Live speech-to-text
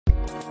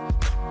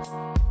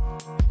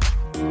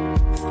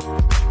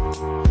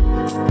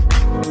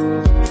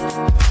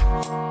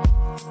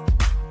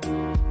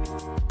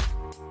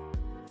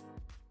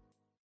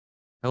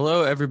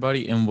Hello,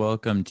 everybody, and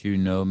welcome to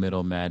No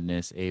Middle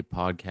Madness, a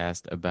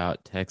podcast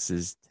about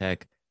Texas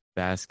Tech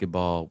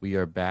basketball. We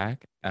are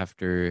back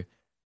after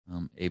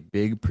a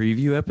big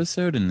preview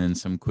episode and then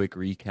some quick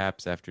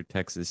recaps after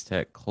Texas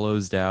Tech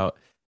closed out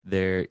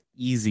their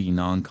easy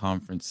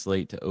non-conference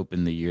slate to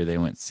open the year. They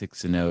went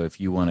 6-0. If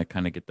you want to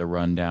kind of get the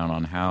rundown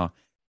on how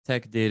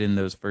Tech did in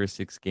those first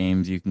 6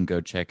 games, you can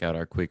go check out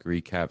our quick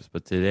recaps.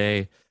 But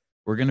today,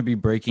 we're going to be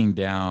breaking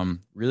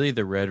down really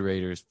the Red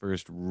Raiders'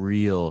 first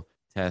real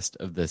test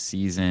of the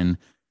season,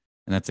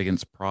 and that's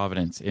against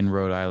Providence in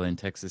Rhode Island.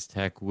 Texas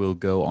Tech will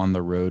go on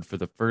the road for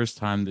the first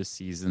time this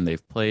season.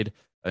 They've played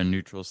a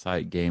neutral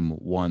site game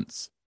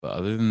once, but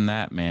other than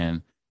that,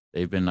 man,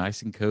 they've been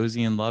nice and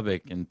cozy in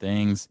Lubbock, and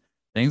things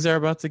are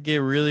about to get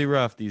really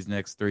rough these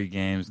next 3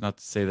 games. Not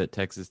to say that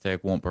Texas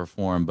Tech won't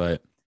perform,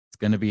 but it's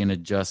going to be an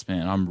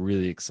adjustment, and I'm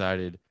really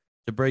excited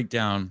to break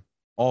down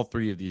all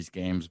 3 of these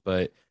games.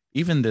 But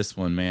even this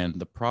one, man,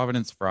 the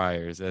Providence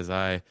Friars, as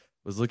I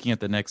was looking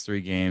at the next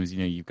 3 games,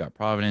 you've got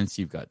Providence,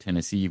 you've got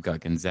Tennessee, you've got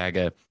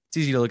Gonzaga. It's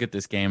easy to look at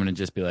this game and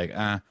just be like,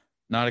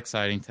 not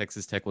exciting.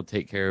 Texas Tech will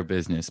take care of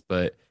business.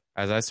 But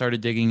as I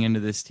started digging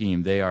into this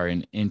team, they are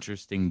an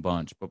interesting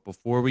bunch. But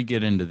before we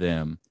get into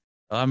them,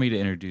 allow me to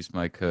introduce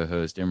my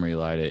co-host, Emery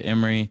Lida.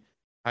 Emery,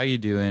 how you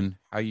doing?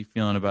 How you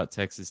feeling about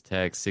Texas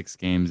Tech 6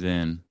 games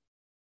in?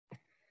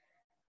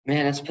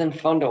 Man, it's been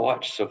fun to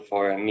watch so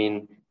far. I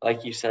mean,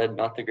 like you said,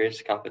 not the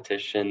greatest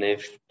competition.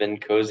 They've been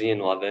cozy in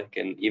Lubbock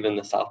and even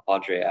the South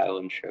Padre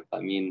Island trip. I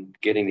mean,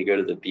 getting to go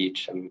to the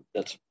beach,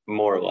 that's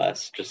more or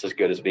less just as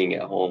good as being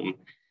at home.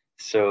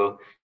 So,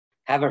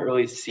 haven't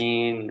really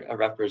seen a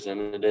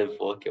representative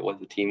look at what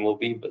the team will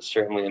be, but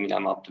certainly, I mean,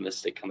 I'm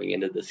optimistic coming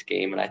into this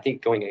game. And I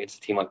think going against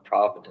a team like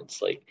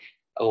Providence, like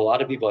a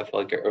lot of people I feel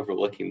like are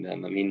overlooking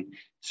them. I mean,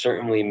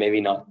 certainly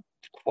maybe not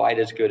quite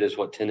as good as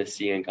what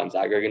Tennessee and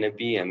Gonzaga are going to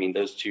be. I mean,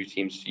 those 2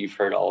 teams, you've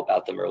heard all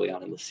about them early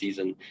on in the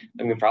season.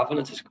 I mean,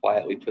 Providence has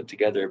quietly put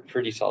together a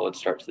pretty solid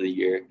start to the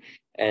year.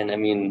 And I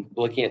mean,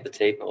 looking at the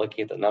tape and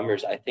looking at the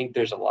numbers, I think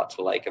there's a lot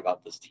to like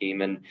about this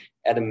team. And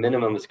at a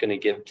minimum, it's going to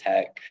give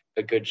Tech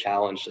a good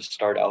challenge to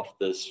start off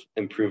this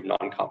improved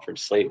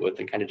non-conference slate with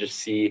and kind of just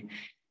see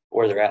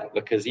where they're at.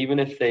 Because even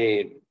if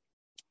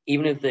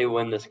they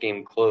win this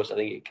game close, I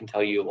think it can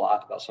tell you a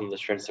lot about some of the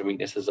strengths and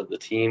weaknesses of the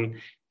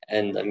team.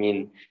 And I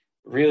mean,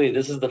 really,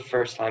 this is the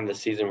first time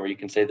this season where you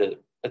can say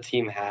that a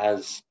team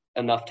has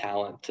enough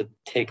talent to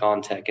take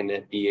on Tech and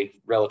it be a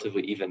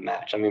relatively even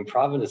match. I mean,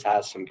 Providence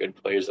has some good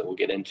players that we'll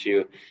get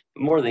into.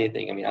 But more than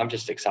anything, I mean, I'm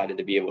just excited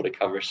to be able to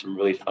cover some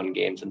really fun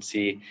games and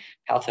see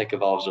how Tech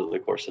evolves over the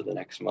course of the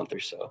next month or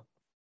so.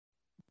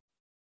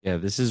 Yeah,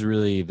 this is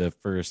really the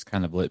first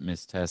kind of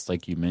litmus test.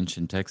 Like you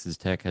mentioned, Texas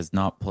Tech has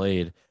not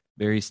played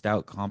very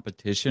stout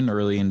competition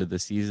early into the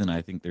season.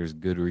 I think there's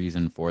good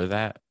reason for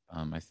that.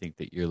 I think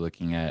that you're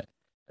looking at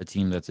a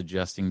team that's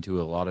adjusting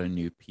to a lot of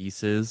new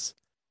pieces.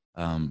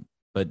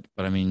 But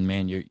I mean,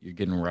 man, you're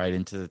getting right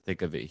into the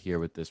thick of it here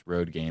with this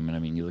road game. And I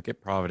mean, you look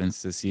at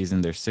Providence this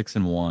season; they're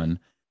 6-1.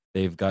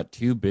 They've got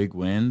 2 big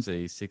wins: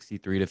 a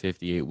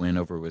 63-58 win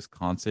over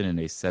Wisconsin and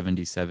a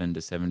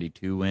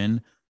 77-72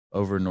 win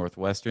over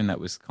Northwestern. That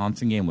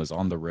Wisconsin game was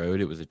on the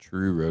road; it was a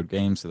true road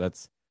game, so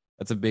that's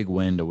a big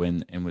win to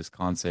win in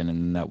Wisconsin.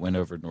 And that win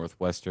over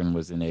Northwestern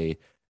was in a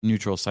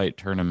neutral site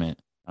tournament.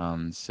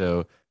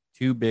 So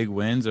 2 big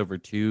wins over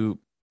 2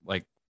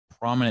 like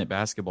prominent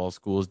basketball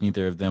schools.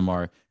 Neither of them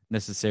are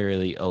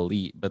necessarily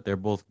elite, but they're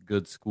both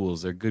good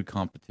schools. They're good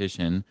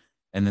competition.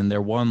 And then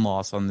their one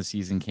loss on the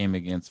season came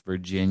against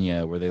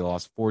Virginia, where they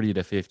lost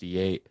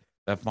 40-58.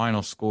 That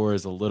final score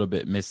is a little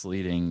bit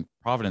misleading.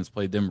 Providence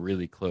played them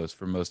really close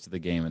for most of the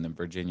game, and then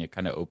Virginia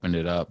kind of opened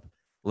it up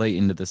late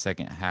into the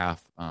second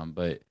half.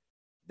 But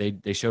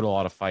they showed a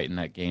lot of fight in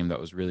that game. That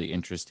was really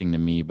interesting to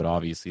me. But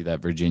obviously, that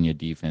Virginia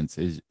defense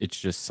it's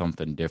just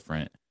something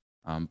different.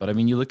 But I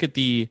mean, you look at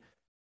the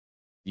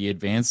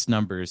advanced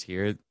numbers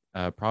here.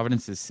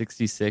 Providence is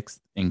 66th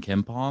in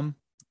KenPom,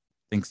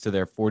 thanks to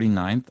their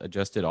 49th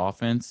adjusted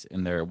offense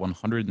and their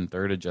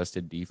 103rd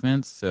adjusted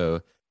defense.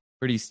 So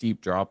pretty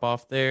steep drop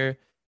off there.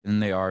 And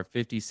they are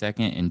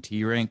 52nd in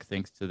T rank,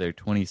 thanks to their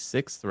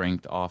 26th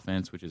ranked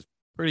offense, which is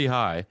pretty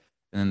high,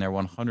 and then their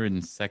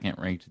 102nd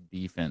ranked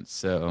defense.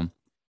 So,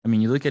 I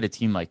mean, you look at a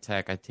team like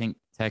Tech. I think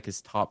Tech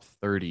is top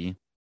 30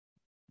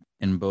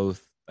 in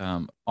both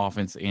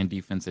offense and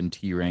defense in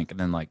T rank, and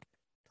then like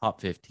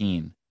top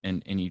 15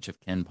 in each of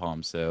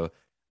KenPom. So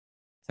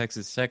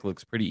Texas Tech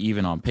looks pretty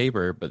even on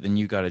paper, but then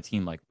you got a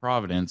team like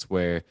Providence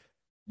where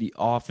the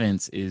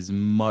offense is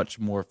much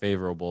more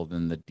favorable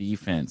than the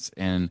defense.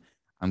 And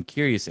I'm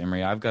curious,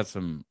 Emery, I've got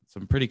some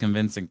pretty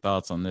convincing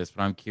thoughts on this,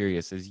 but I'm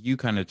curious, as you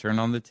kind of turn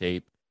on the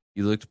tape,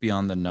 you looked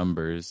beyond the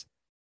numbers.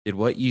 Did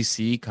what you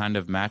see kind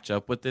of match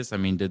up with this? I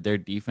mean, did their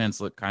defense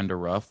look kind of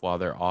rough while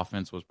their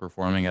offense was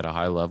performing at a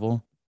high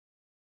level?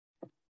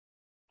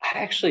 I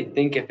actually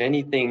think, if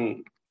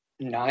anything,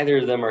 neither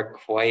of them are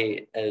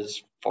quite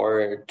as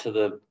far to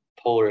the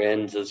polar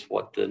ends as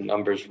what the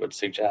numbers would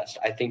suggest.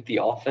 I think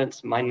the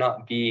offense might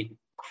not be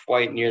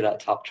quite near that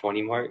top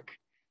 20 mark.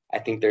 I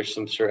think there's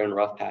some certain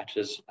rough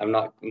patches. I'm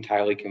not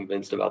entirely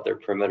convinced about their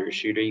perimeter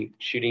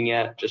shooting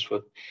yet, just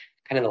with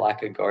kind of the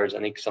lack of guards. I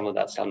think some of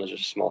that's down to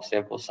just small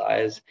sample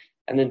size.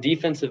 And then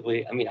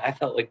defensively, I mean, I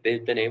felt like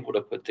they've been able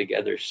to put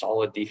together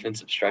solid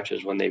defensive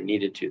stretches when they've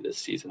needed to this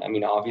season. I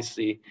mean,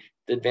 obviously,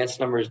 the advanced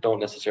numbers don't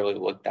necessarily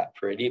look that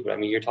pretty, but I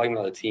mean, you're talking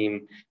about a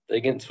team that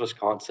against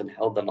Wisconsin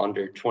held them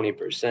under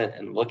 20%.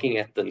 And looking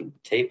at the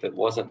tape, it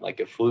wasn't like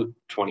a fluke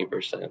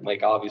 20%.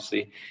 Like,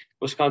 obviously,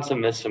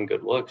 Wisconsin missed some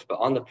good looks, but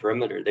on the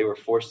perimeter, they were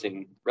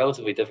forcing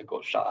relatively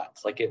difficult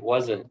shots. Like, it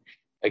wasn't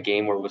a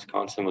game where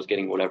Wisconsin was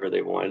getting whatever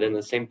they wanted. And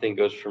the same thing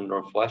goes from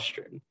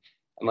Northwestern.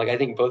 And like I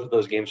think both of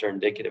those games are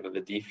indicative of a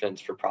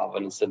defense for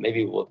Providence that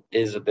maybe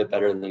is a bit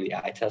better than the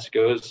eye test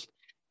goes.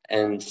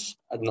 And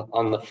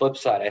on the flip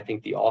side, I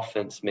think the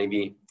offense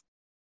maybe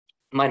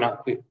might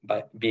not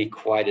be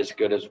quite as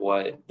good as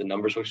what the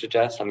numbers would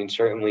suggest. I mean,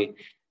 certainly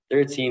they're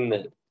a team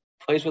that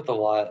plays with a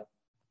lot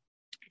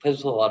plays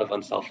with a lot of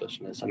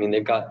unselfishness. I mean,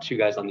 they've got two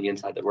guys on the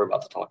inside that we're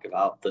about to talk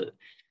about that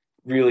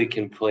really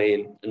can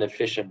play an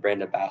efficient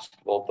brand of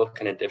basketball, both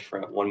kind of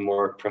different, one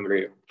more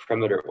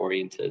perimeter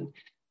oriented.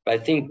 But I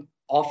think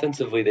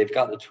offensively, they've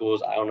got the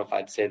tools. I don't know if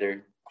I'd say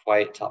they're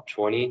quite top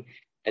 20.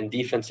 And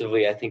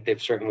defensively, I think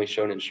they've certainly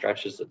shown in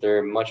stretches that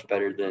they're much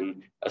better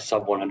than a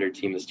sub 100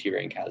 team as T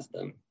rank has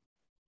them.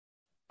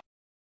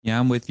 Yeah,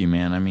 I'm with you,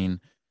 man. I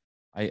mean,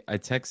 I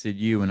texted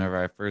you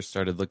whenever I first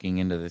started looking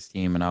into this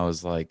team, and I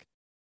was like,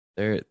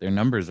 their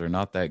numbers are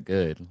not that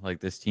good. Like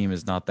this team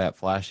is not that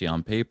flashy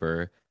on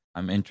paper.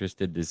 I'm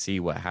interested to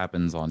see what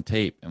happens on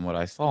tape. And what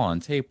I saw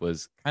on tape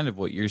was kind of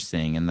what you're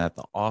saying, and that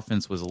the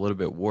offense was a little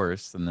bit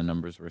worse than the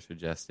numbers were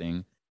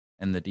suggesting,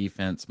 and the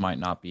defense might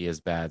not be as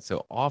bad.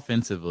 So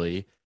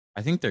offensively,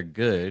 I think they're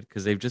good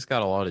because they've just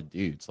got a lot of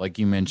dudes. Like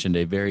you mentioned,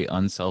 a very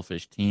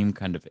unselfish team,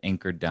 kind of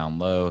anchored down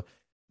low.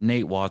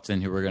 Nate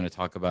Watson, who we're going to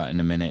talk about in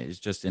a minute, is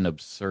just an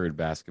absurd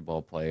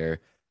basketball player.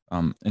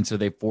 And so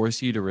they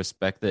force you to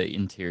respect the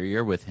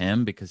interior with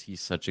him because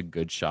he's such a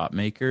good shot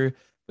maker.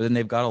 But then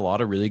they've got a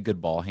lot of really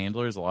good ball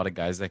handlers, a lot of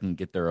guys that can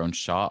get their own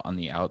shot on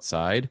the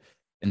outside.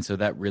 And so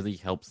that really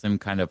helps them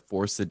kind of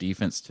force the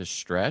defense to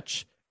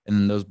stretch. And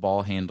then those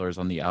ball handlers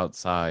on the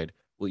outside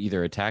will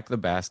either attack the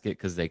basket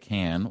because they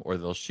can, or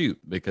they'll shoot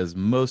because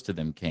most of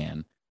them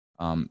can.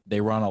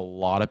 They run a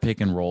lot of pick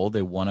and roll.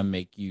 They want to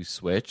make you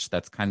switch.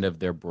 That's kind of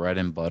their bread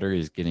and butter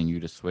is getting you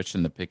to switch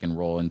in the pick and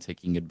roll and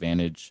taking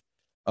advantage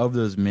of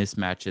those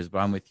mismatches. But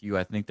I'm with you.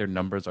 I think their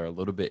numbers are a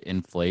little bit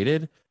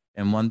inflated.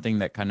 And one thing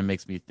that kind of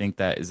makes me think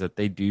that is that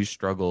they do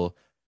struggle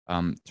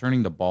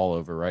turning the ball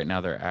over. Right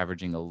now, they're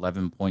averaging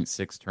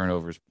 11.6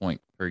 turnovers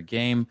point per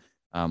game,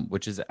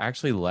 which is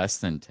actually less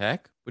than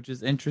Tech, which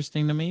is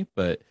interesting to me.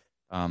 But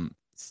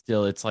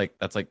still, it's like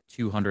that's like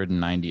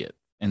 290th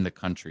in the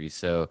country.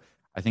 So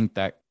I think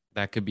that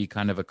could be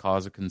kind of a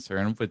cause of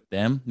concern with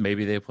them.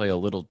 Maybe they play a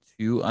little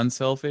too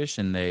unselfish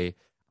and they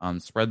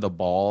spread the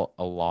ball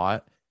a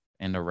lot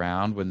and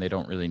around when they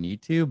don't really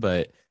need to.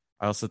 But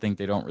I also think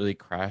they don't really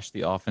crash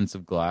the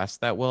offensive glass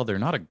that well. They're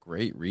not a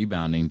great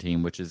rebounding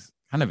team, which is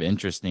kind of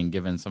interesting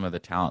given some of the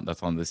talent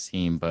that's on this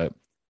team. But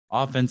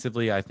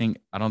offensively, I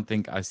don't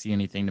think I see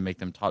anything to make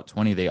them top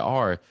 20. They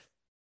are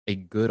a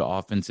good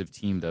offensive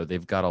team, though.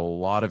 They've got a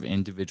lot of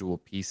individual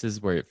pieces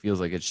where it feels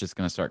like it's just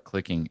going to start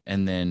clicking.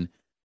 And then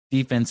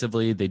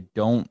defensively, they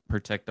don't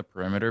protect the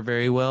perimeter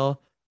very well.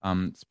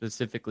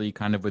 Specifically,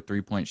 kind of with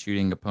 3-point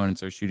shooting,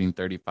 opponents are shooting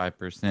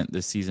 35%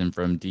 this season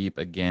from deep.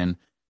 Again,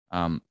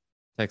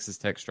 Texas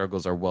Tech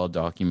struggles are well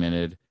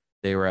documented.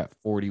 They were at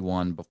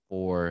 41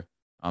 before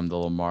the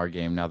Lamar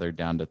game. Now they're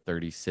down to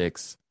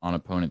 36 on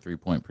opponent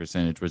 3-point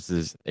percentage, which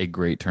is a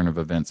great turn of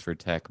events for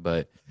Tech.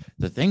 But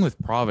the thing with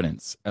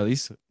Providence, at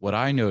least what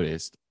I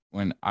noticed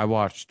when I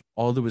watched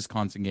all the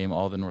Wisconsin game,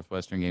 all the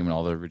Northwestern game, and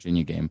all the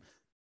Virginia game,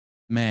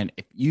 man,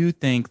 if you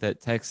think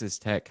that Texas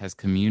Tech has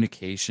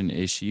communication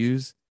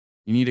issues,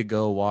 you need to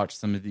go watch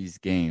some of these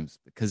games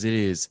because it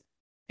is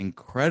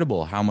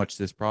incredible how much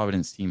this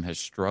Providence team has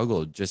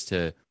struggled just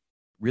to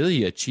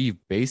really achieve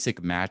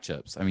basic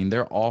matchups. I mean,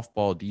 their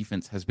off-ball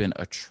defense has been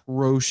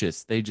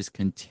atrocious. They just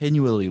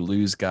continually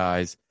lose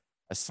guys.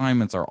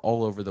 Assignments are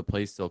all over the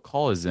place. They'll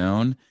call a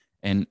zone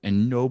and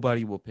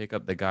nobody will pick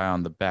up the guy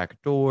on the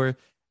back door.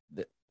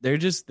 They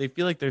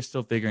feel like they're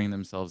still figuring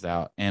themselves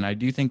out. And I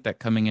do think that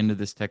coming into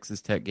this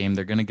Texas Tech game,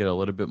 they're going to get a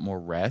little bit more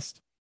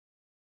rest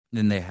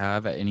than they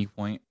have at any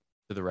point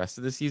for the rest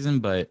of the season.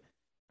 But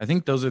I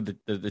think those are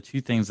the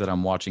two things that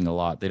I'm watching a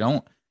lot. They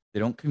don't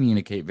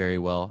communicate very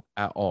well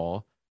at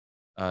all.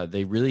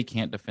 They really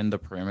can't defend the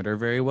perimeter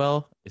very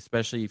well,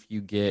 especially if you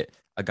get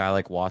a guy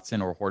like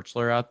Watson or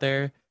Horchler out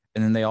there.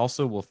 And then they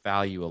also will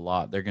foul you a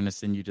lot. They're going to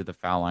send you to the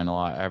foul line a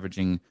lot,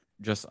 averaging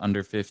just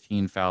under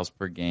 15 fouls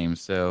per game.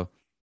 So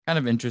kind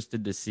of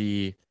interested to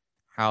see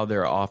how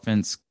their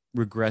offense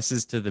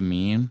regresses to the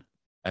mean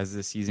as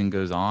the season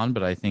goes on.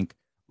 But I think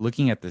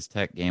looking at this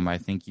Tech game, I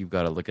think you've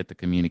got to look at the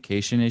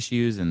communication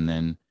issues and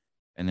then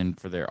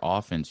for their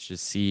offense,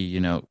 just see,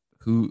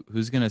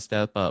 who's going to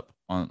step up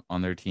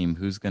on their team,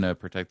 who's going to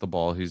protect the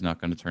ball, who's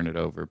not going to turn it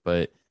over.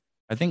 But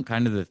I think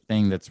kind of the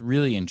thing that's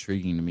really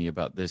intriguing to me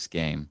about this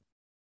game,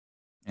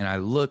 and I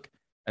look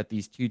at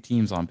these two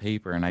teams on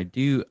paper, and I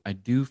do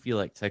feel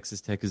like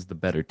Texas Tech is the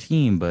better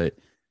team, but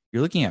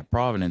you're looking at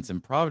Providence,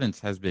 and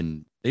Providence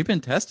they've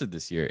been tested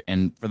this year,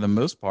 and for the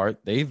most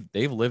part, they've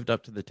lived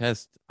up to the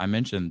test. I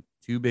mentioned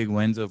two big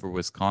wins over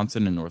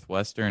Wisconsin and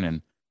Northwestern,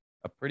 and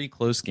a pretty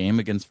close game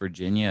against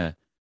Virginia.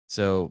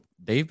 So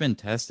they've been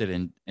tested,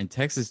 and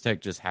Texas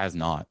Tech just has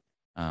not.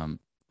 Um,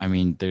 I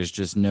mean,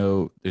 there's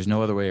no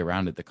other way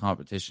around it. The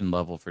competition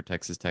level for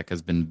Texas Tech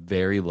has been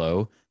very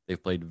low.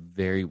 They've played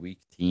very weak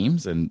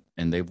teams, and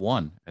they've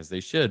won as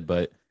they should.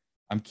 But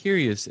I'm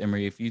curious,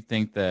 Emery, if you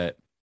think that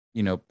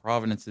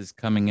Providence is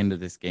coming into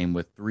this game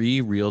with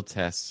three real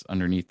tests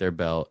underneath their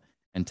belt,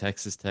 and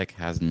Texas Tech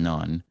has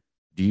none.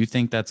 Do you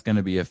think that's going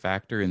to be a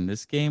factor in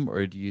this game,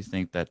 or do you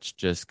think that's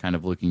just kind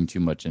of looking too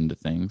much into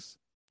things?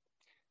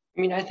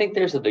 I mean, I think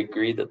there's a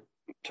degree that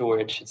to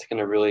which it's going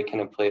to really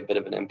kind of play a bit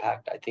of an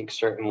impact. I think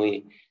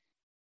certainly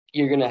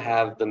you're going to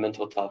have the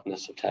mental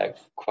toughness of Tech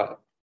quite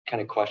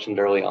kind of questioned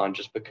early on,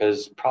 just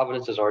because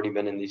Providence has already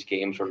been in these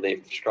games where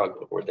they've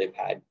struggled, where they've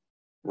had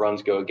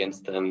runs go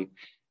against them,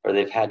 or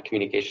they've had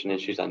communication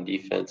issues on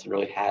defense and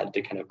really had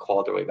to kind of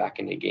claw their way back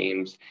into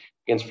games.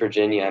 Against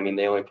Virginia, I mean,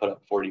 they only put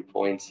up 40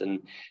 points,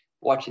 and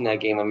watching that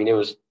game, I mean, it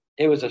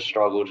was a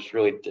struggle, just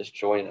really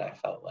disjointed. I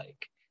felt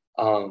like.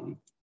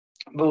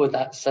 But with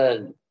that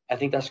said, I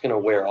think that's going to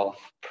wear off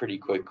pretty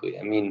quickly.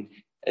 I mean,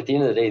 at the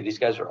end of the day, these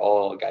guys are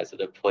all guys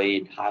that have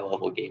played high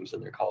level games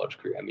in their college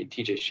career. I mean,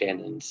 TJ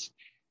Shannon's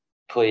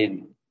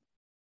played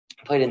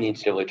played in the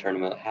NCAA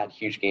tournament, had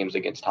huge games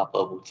against top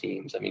level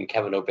teams. I mean,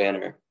 Kevin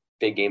O'Banner,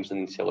 big games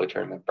in the NCAA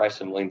tournament.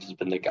 Bryson Williams has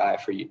been the guy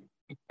for you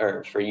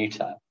or for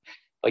Utah.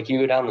 Like you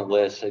go down the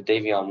list,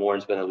 Davion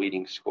Warren's been a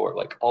leading scorer.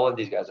 Like all of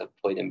these guys have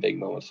played in big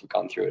moments and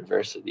gone through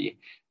adversity.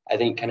 I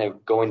think kind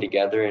of going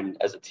together and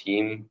as a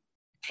team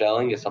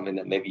gelling is something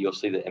that maybe you'll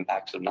see the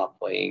impacts of not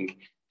playing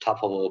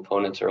top level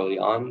opponents early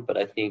on. But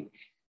I think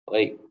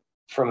like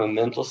from a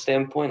mental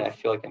standpoint, I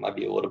feel like it might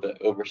be a little bit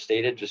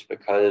overstated just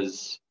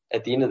because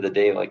at the end of the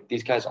day, like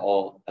these guys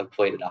all have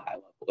played at a high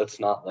level. It's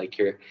not like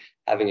you're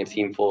having a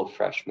team full of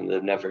freshmen that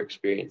have never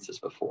experienced this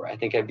before. I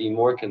think I'd be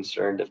more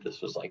concerned if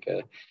this was like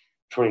a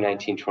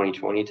 2019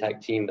 2020 Tech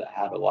team that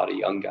had a lot of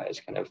young guys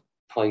kind of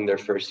playing their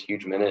first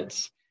huge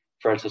minutes.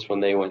 For instance, when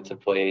they went to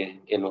play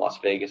in Las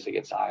Vegas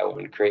against Iowa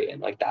and Creighton,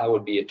 like that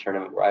would be a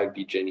tournament where I would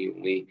be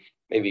genuinely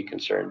maybe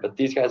concerned. But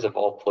these guys have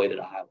all played at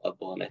a high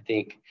level, and I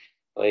think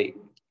like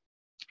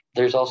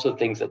there's also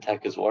things that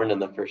Tech has learned in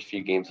the first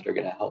few games that are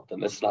going to help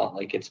them. It's not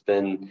like it's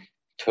been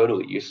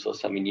totally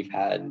useless. I mean, you've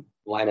had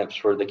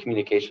lineups where the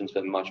communication's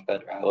been much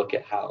better. I look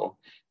at how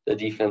the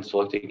defense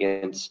looked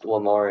against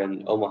Lamar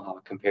and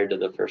Omaha compared to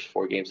the first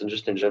four games, and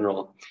just in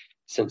general,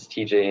 since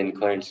TJ and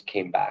Clarence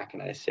came back,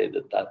 and I say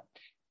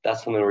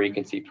that's something where you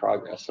can see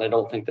progress. And I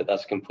don't think that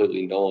that's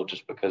completely null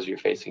just because you're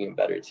facing a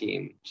better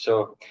team.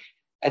 So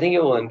I think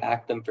it will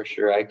impact them for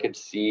sure. I could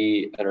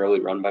see an early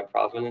run by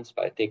Providence,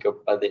 but I think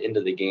by the end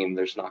of the game,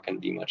 there's not going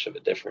to be much of a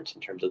difference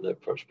in terms of the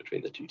approach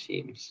between the two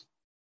teams.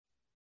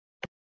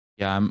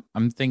 Yeah,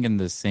 I'm thinking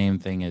the same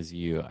thing as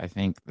you. I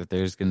think that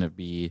there's going to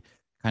be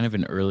kind of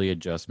an early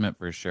adjustment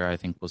for sure. I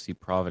think we'll see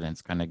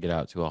Providence kind of get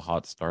out to a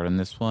hot start on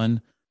this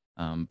one.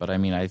 But I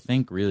mean, I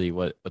think really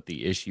what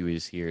the issue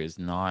is here is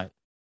not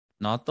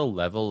the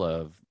level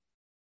of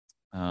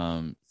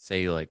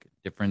say like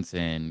difference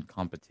in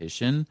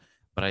competition,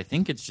 but I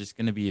think it's just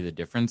going to be the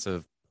difference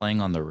of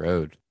playing on the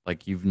road.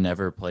 Like you've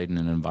never played in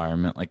an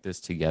environment like this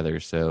together,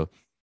 so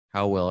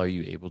how well are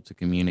you able to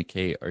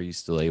communicate? Are you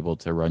still able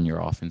to run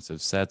your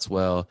offensive sets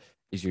well?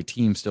 Is your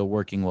team still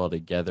working well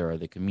together? Are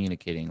they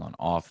communicating on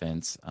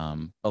offense?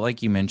 But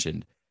like you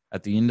mentioned,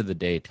 at the end of the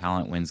day,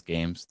 talent wins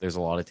games. There's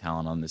a lot of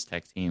talent on this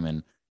Tech team,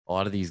 and a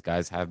lot of these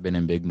guys have been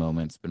in big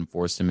moments, been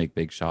forced to make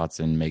big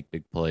shots and make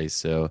big plays.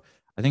 So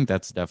I think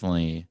that's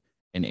definitely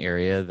an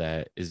area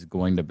that is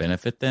going to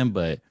benefit them.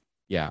 But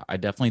yeah, I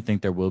definitely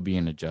think there will be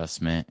an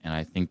adjustment, and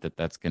I think that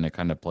that's going to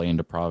kind of play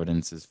into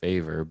Providence's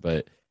favor.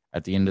 But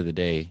at the end of the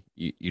day,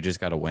 you just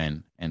got to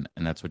win, and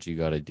that's what you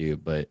got to do.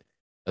 But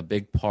a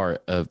big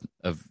part of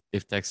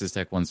if Texas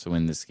Tech wants to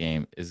win this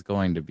game is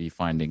going to be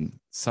finding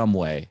some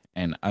way,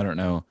 and I don't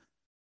know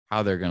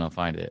how they're going to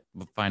find it,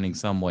 but finding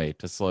some way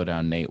to slow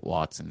down Nate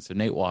Watson. So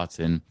Nate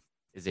Watson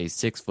is a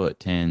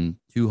 6'10",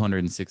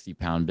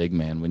 260-pound big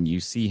man. When you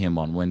see him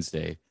on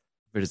Wednesday,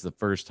 if it is the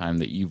first time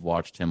that you've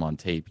watched him on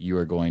tape, you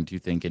are going to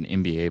think an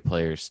NBA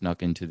player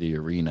snuck into the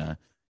arena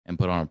and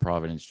put on a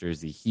Providence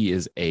jersey. He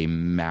is a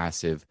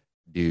massive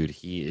dude.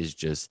 He's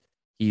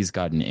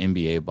got an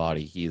NBA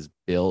body. He is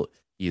built,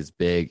 he is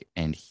big,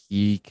 and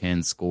he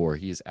can score.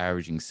 He is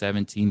averaging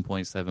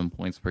 17.7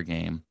 points per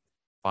game,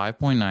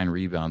 5.9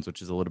 rebounds,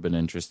 which is a little bit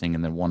interesting,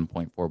 and then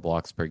 1.4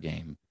 blocks per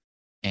game.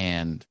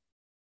 And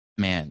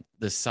man,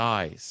 the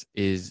size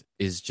is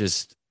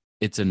just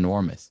it's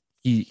enormous.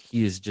 He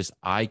is just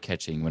eye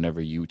catching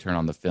whenever you turn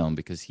on the film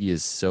because he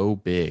is so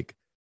big.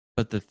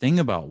 But the thing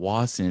about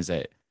Watson is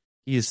that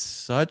He is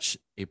such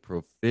a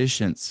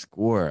proficient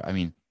scorer. I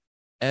mean,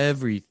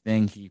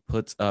 everything he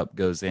puts up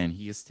goes in.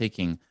 He is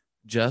taking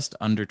just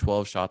under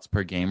 12 shots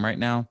per game right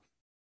now,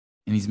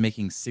 and he's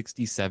making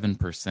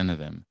 67% of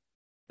them.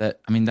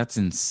 I mean, that's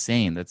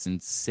insane. That's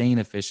insane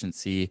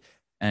efficiency.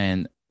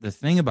 And the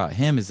thing about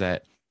him is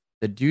that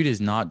the dude is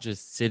not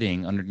just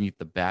sitting underneath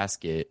the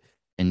basket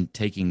and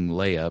taking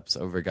layups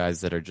over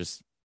guys that are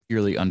just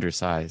purely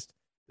undersized.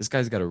 This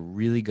guy's got a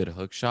really good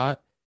hook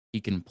shot.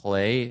 He can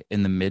play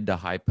in the mid to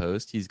high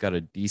post. He's got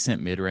a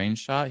decent mid-range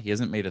shot. He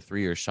hasn't made a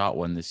three or shot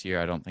one this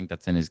year. I don't think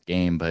that's in his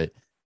game, but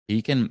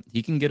he can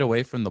get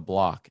away from the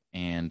block.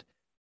 And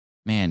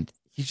man,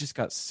 he's just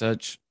got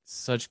such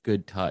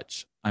good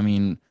touch. I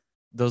mean,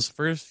 those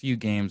first few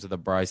games of the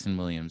Bryson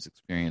Williams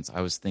experience, I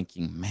was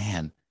thinking,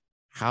 man,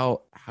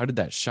 how did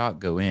that shot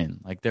go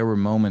in? Like there were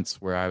moments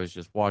where I was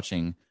just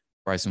watching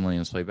Bryson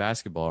Williams play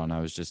basketball and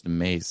I was just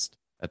amazed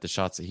at the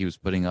shots that he was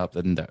putting up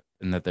and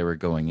that they were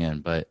going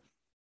in. But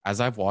as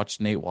I've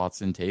watched Nate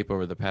Watson tape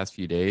over the past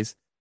few days,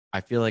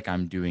 I feel like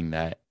I'm doing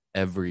that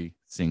every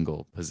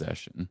single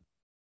possession.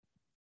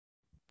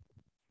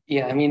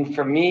 Yeah, I mean,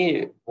 for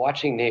me,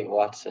 watching Nate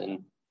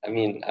Watson, I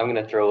mean, I'm going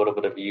to throw a little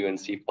bit of a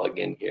UNC plug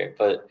in here,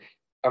 but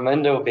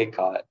Armando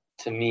Bacot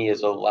to me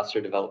is a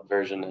lesser developed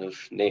version of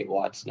Nate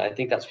Watson. I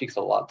think that speaks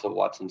a lot to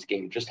Watson's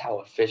game, just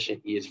how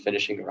efficient he is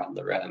finishing around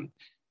the rim.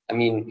 I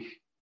mean,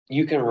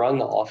 you can run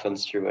the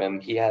offense through him.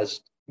 He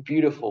has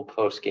beautiful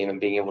post game and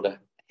being able to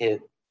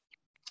hit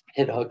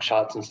hook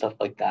shots and stuff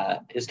like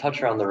that. His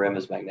touch around the rim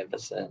is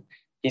magnificent.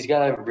 He's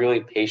got a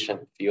really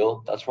patient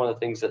feel. That's one of the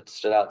things that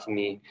stood out to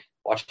me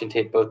watching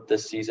tape both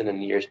this season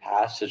and years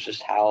past is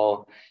just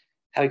how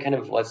he kind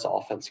of lets the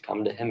offense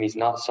come to him. He's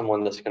not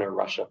someone that's going to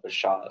rush up a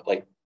shot.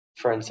 Like,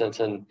 for instance,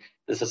 and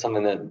this is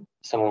something that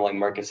someone like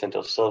Marcus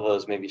Santos Silva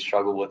has maybe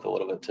struggled with a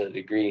little bit to a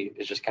degree,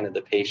 is just kind of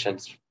the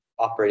patience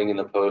operating in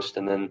the post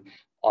and then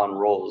on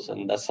rolls.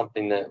 And that's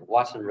something that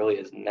Watson really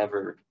has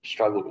never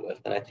struggled with.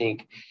 And I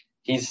think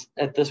he's,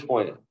 at this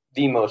point,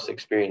 the most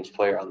experienced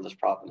player on this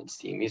Providence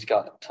team. He's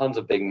got tons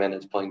of big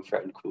minutes playing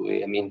Fred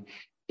Cooley. I mean,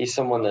 he's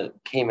someone that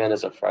came in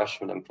as a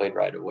freshman and played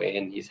right away,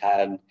 and he's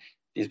had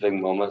these big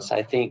moments.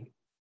 I think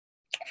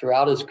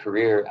throughout his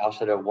career,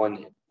 outside of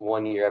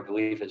one year, I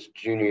believe his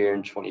junior year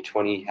in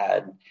 2020, he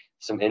had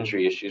some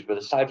injury issues. But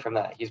aside from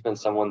that, he's been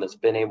someone that's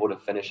been able to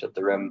finish at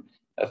the rim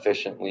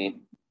efficiently,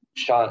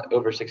 shot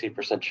over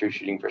 60% true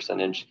shooting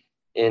percentage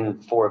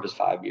in 4 of his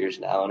 5 years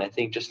now. And I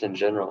think just in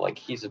general, like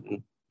he's a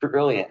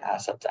brilliant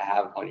asset to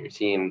have on your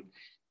team.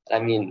 I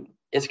mean,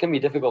 it's going to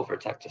be difficult for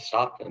Tech to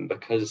stop him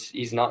because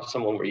he's not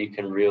someone where you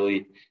can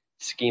really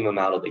scheme him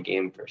out of the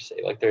game per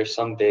se. Like there's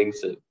some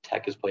bigs that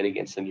Tech has played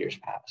against in years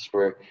past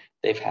where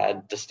they've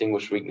had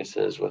distinguished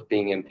weaknesses with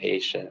being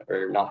impatient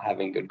or not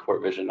having good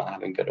court vision, not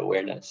having good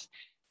awareness.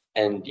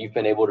 And you've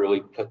been able to really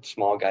put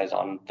small guys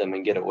on them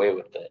and get away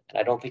with it. And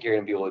I don't think you're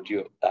going to be able to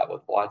do that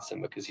with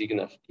Watson because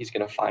he's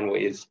gonna find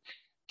ways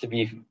to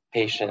be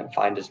patient and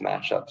find his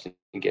matchups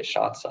and get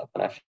shots up.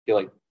 And I feel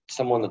like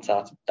someone that's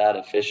that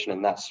efficient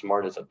and that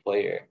smart as a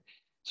player,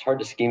 it's hard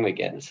to scheme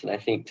against. And I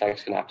think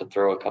Tech's going to have to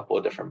throw a couple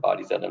of different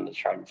bodies at him to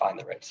try and find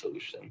the right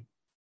solution.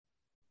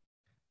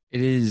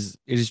 It is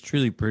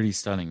truly pretty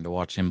stunning to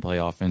watch him play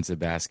offensive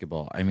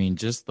basketball. I mean,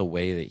 just the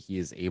way that he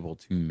is able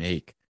to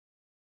make.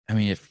 I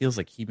mean, it feels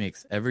like he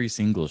makes every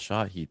single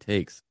shot he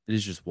takes. It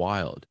is just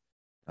wild.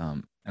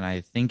 And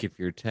I think if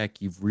you're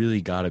Tech, you've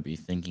really got to be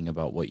thinking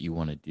about what you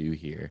want to do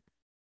here,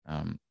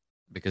 um,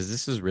 because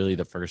this is really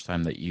the first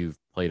time that you've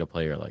played a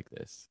player like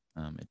this.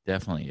 It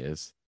definitely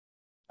is.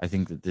 I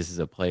think that this is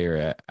a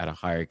player at a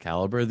higher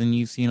caliber than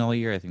you've seen all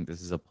year. I think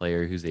this is a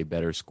player who's a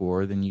better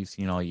scorer than you've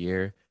seen all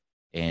year.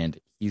 And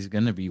he's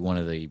going to be one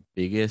of the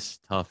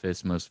biggest,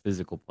 toughest, most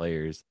physical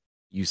players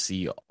you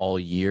see all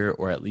year,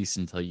 or at least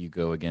until you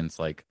go against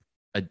like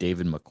a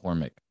David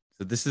McCormick.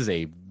 So this is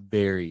a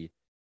very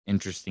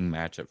interesting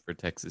matchup for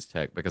Texas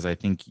Tech because I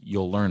think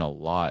you'll learn a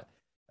lot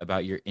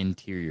about your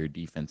interior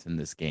defense in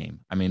this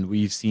game. I mean,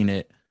 we've seen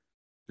it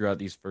throughout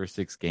these first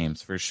 6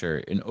 games for sure.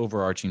 An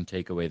overarching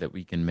takeaway that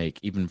we can make,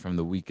 even from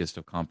the weakest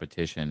of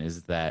competition,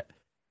 is that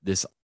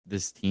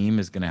this team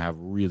is going to have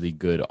really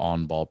good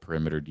on-ball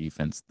perimeter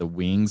defense. The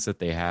wings that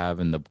they have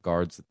and the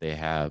guards that they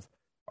have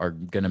are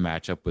going to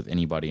match up with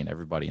anybody and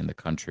everybody in the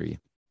country.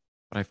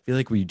 But I feel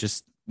like we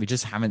just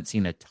haven't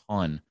seen a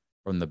ton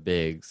from the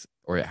bigs,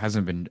 or it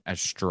hasn't been as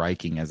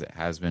striking as it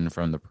has been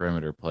from the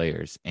perimeter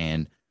players.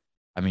 And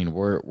I mean,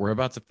 we're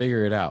about to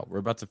figure it out. We're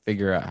about to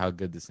figure out how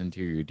good this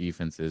interior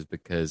defense is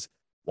because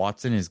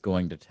Watson is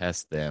going to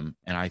test them.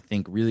 And I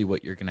think really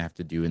what you're going to have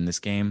to do in this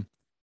game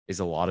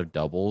is a lot of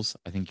doubles.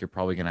 I think you're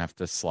probably going to have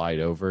to slide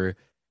over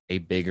a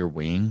bigger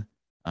wing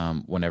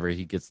whenever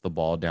he gets the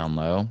ball down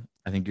low.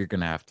 I think you're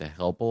going to have to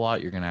help a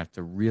lot. You're going to have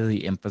to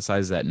really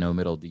emphasize that no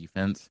middle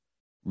defense,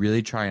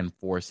 really try and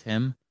force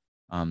him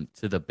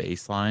to the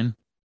baseline,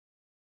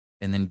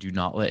 and then do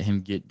not let him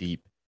get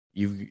deep.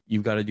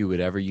 You've got to do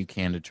whatever you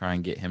can to try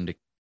and get him to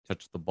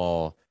touch the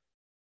ball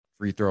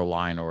free throw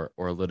line or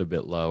a little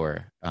bit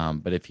lower.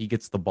 But if he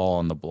gets the ball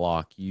on the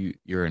block,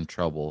 you're in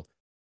trouble.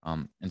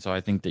 And so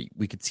I think that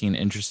we could see an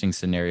interesting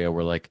scenario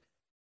where like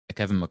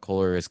Kevin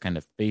McCullough is kind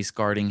of face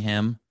guarding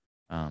him.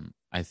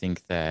 I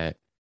think that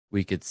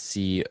we could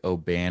see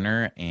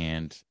O'Banner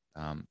and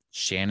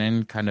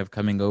Shannon kind of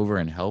coming over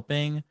and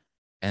helping.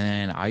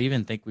 And I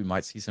even think we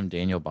might see some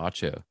Daniel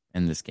Bacho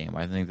in this game.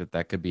 I think that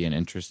that could be an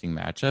interesting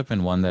matchup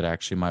and one that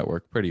actually might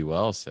work pretty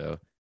well. So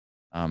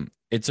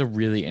it's a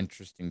really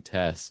interesting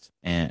test,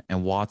 and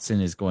Watson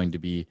is going to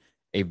be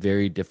a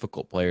very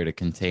difficult player to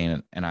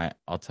contain. And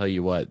I'll tell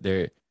you what,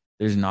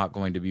 there's not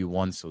going to be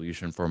one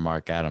solution for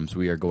Mark Adams.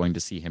 We are going to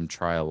see him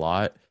try a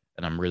lot,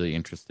 and I'm really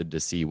interested to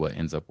see what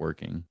ends up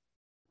working.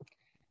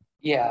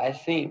 Yeah, I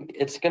think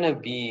it's going to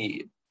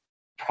be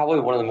probably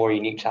one of the more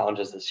unique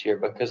challenges this year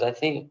because I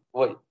think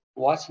what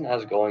Watson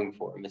has going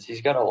for him is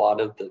he's got a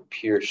lot of the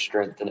pure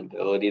strength and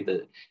ability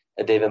that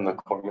a David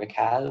McCormick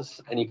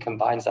has, and he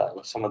combines that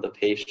with some of the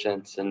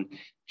patience and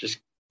just,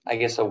 I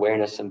guess,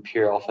 awareness and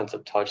pure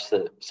offensive touch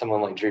that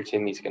someone like Drew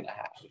Timmy's going to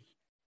have.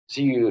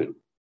 So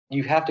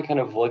you have to kind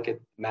of look at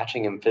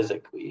matching him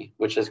physically,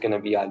 which is going to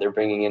be either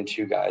bringing in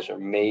two guys or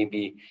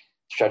maybe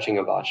stretching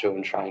Avacho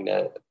and trying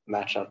to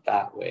match up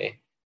that way,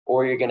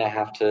 or you're going to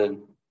have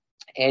to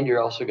and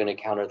you're also going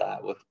to counter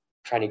that with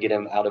trying to get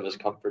him out of his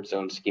comfort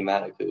zone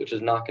schematically, which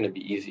is not going to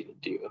be easy to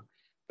do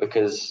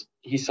because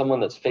he's someone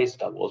that's faced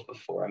doubles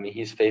before. I mean,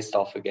 he's faced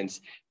off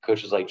against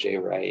coaches like Jay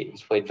Wright.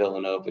 He's played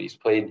Villanova. He's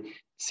played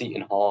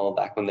Seton Hall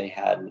back when they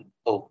had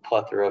a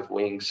plethora of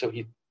wings. So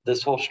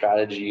this whole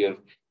strategy of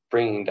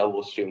bringing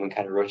doubles to him and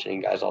kind of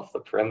rotating guys off the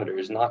perimeter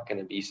is not going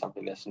to be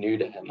something that's new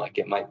to him. Like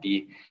it might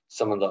be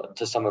some of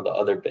the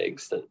other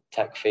bigs that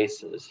Tech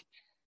faces.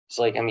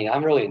 So like, I mean,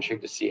 I'm really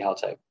intrigued to see how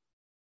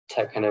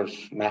Tech kind of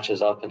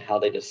matches up and how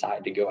they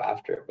decide to go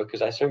after it.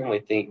 Because I certainly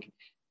think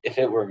if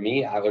it were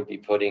me, I would be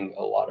putting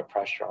a lot of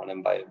pressure on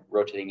him by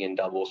rotating in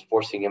doubles,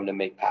 forcing him to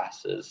make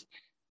passes,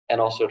 and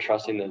also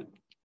trusting that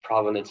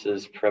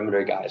Providence's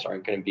perimeter guys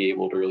aren't going to be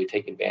able to really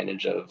take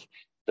advantage of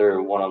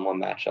their one-on-one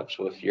matchups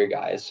with your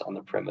guys on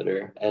the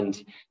perimeter,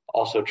 and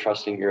also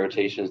trusting your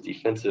rotations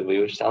defensively,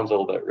 which sounds a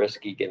little bit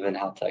risky given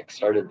how Tech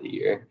started the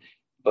year,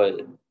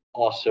 but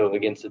also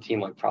against a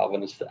team like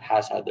Providence that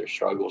has had their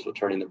struggles with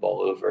turning the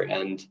ball over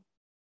and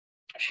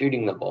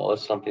shooting the ball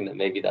is something that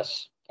maybe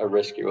that's a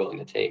risk you're willing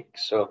to take.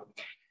 So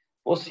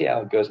we'll see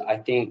how it goes. I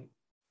think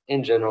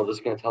in general, this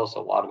is going to tell us a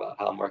lot about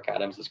how Mark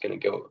Adams is going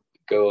to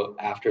go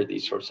after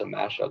these sorts of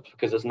matchups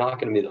because it's not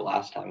going to be the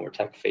last time where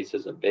Tech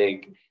faces a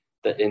big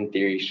that in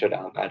theory should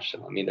outmatch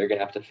them. I mean, they're going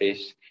to have to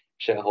face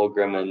Chet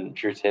Holmgren and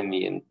Drew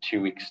Timme in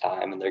 2 weeks'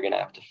 time, and they're going to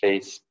have to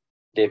face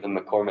David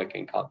McCormick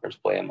in conference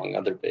play, among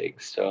other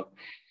bigs. So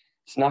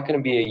it's not going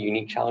to be a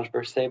unique challenge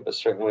per se, but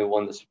certainly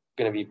one that's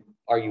going to be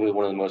arguably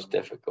one of the most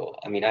difficult.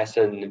 I mean, I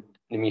said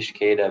Nimish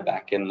Keita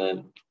back in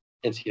the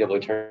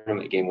NCAA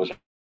tournament game was a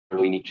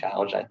really unique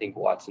challenge. I think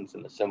Watson's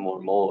in a similar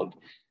mold,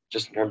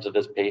 just in terms of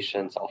his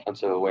patience,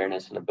 offensive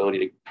awareness, and ability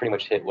to pretty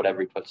much hit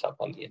whatever he puts up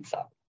on the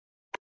inside.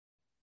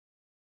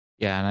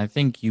 Yeah, and I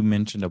think you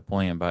mentioned a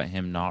point about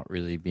him not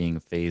really being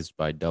phased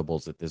by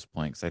doubles at this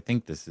point because I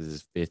think this is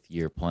his fifth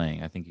year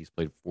playing. I think he's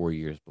played 4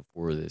 years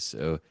before this,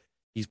 so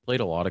he's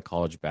played a lot of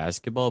college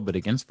basketball. But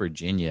against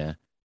Virginia,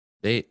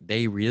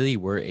 they really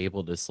were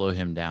able to slow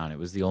him down. It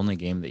was the only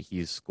game that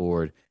he's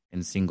scored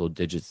in single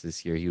digits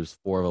this year. He was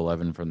 4 of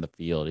 11 from the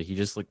field. He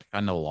just looked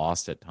kind of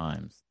lost at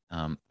times,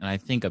 and I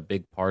think a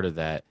big part of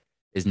that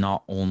is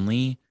not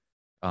only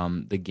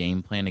the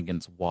game plan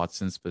against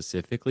Watson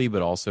specifically,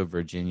 but also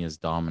Virginia's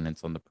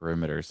dominance on the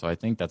perimeter. So I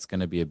think that's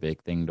going to be a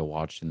big thing to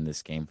watch in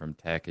this game from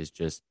Tech is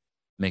just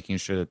making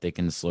sure that they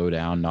can slow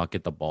down, not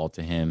get the ball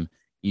to him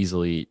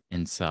easily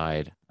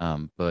inside.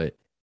 But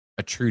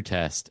a true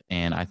test,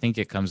 and I think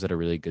it comes at a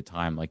really good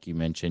time. Like you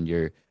mentioned,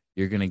 you're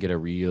going to get a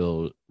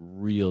real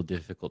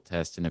difficult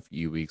test in a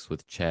few weeks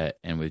with Chet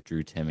and with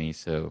Drew Timme.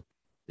 So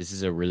this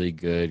is a really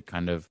good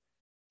kind of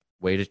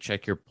way to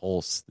check your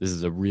pulse. This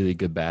is a really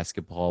good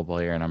basketball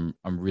player, and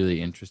I'm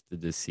really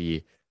interested to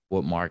see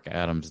what Mark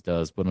Adams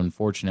does. But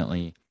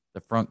unfortunately,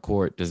 the front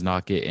court does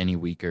not get any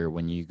weaker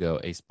when you go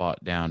a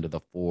spot down to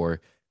the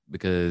four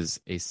because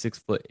a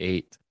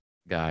 6'8"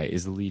 guy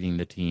is leading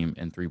the team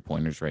in 3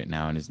 pointers right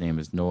now, and his name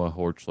is Noah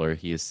Horchler.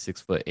 He is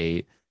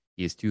 6'8".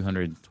 He is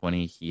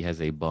 220. He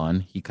has a bun.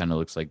 He kind of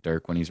looks like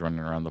Dirk when he's running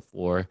around the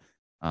floor.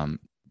 Um,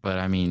 but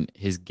I mean,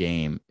 his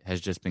game has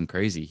just been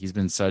crazy. He's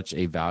been such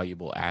a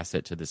valuable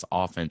asset to this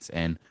offense,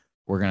 and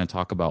we're going to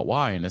talk about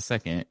why in a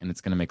second, and it's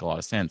going to make a lot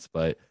of sense.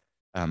 But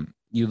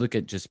you look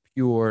at just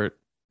pure,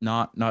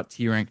 not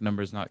T rank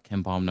numbers, not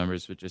Ken Palm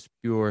numbers, but just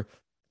pure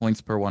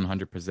points per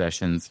 100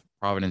 possessions.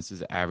 Providence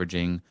is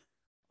averaging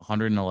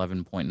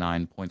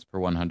 111.9 points per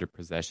 100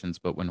 possessions,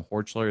 but when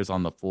Horchler is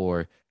on the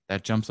floor,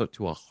 that jumps up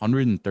to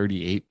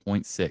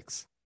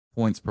 138.6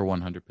 points per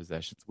 100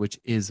 possessions, which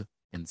is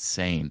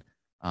insane.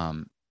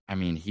 I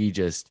mean,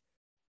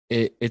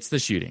 it's the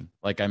shooting.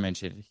 Like I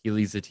mentioned, he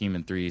leads the team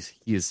in threes.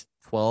 He is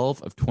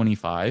 12 of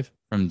 25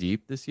 from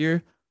deep this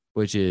year,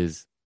 which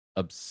is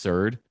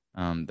absurd.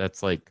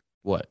 That's like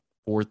what,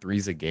 four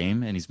threes a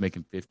game, and he's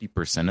making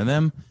 50% of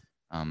them.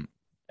 Um,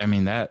 I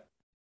mean,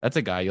 that's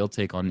a guy you'll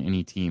take on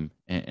any team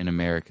in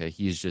America.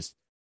 He's just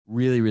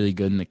really, really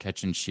good in the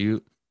catch and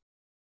shoot.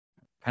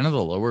 Kind of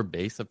the lower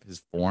base of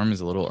his form is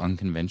a little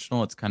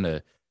unconventional. It's kind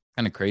of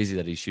crazy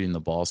that he's shooting the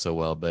ball so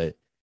well, but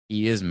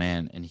he is,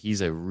 man, and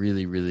he's a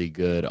really, really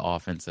good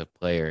offensive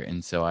player.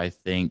 And so I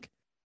think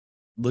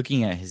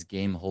looking at his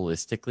game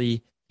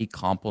holistically, he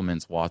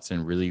complements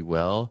Watson really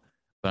well.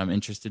 But I'm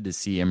interested to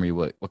see, Emery,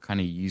 what kind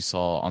of you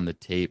saw on the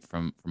tape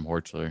from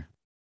Horchler.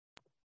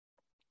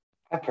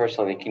 I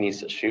personally think he needs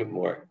to shoot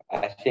more.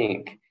 I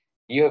think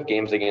you have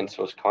games against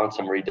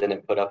Wisconsin where he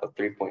didn't put up a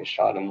 3-point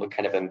shot and look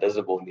kind of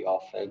invisible in the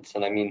offense.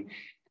 And I mean,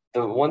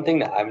 the one thing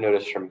that I've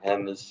noticed from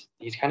him is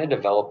he's kind of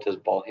developed his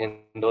ball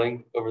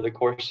handling over the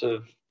course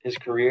of his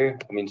career.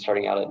 I mean,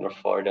 starting out at North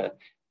Florida,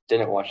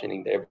 didn't watch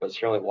anything there, but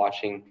certainly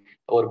watching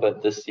a little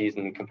bit this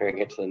season, comparing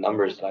it to the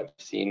numbers that I've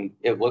seen,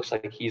 it looks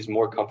like he's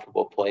more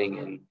comfortable playing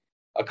in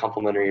a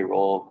complementary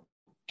role,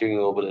 doing a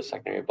little bit of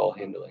secondary ball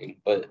handling.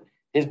 But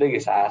his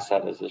biggest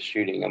asset is the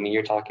shooting. I mean,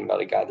 you're talking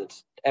about a guy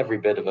that's every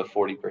bit of a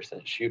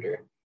 40%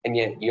 shooter. And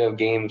yet you have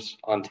games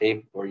on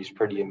tape where he's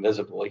pretty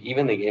invisible. Like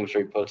even the games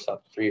where he puts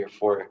up 3 or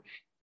 4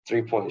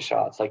 3-point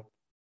shots, like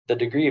the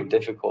degree of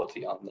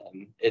difficulty on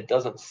them, it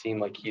doesn't seem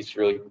like he's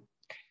really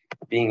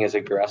being as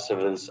aggressive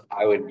as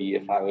I would be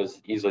if I was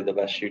easily the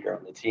best shooter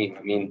on the team.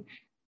 I mean,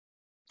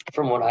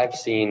 from what I've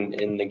seen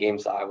in the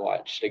games that I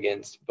watched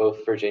against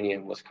both Virginia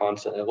and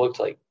Wisconsin, it looked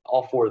like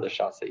all four of the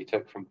shots that he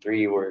took from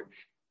three were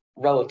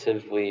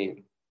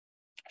relatively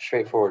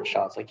straightforward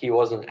shots. Like he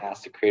wasn't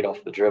asked to create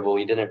off the dribble.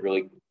 He didn't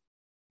really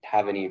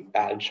have any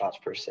bad shots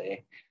per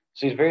se.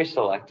 So he's very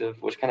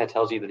selective, which kind of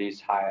tells you that he's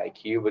high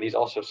IQ, but he's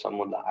also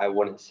someone that I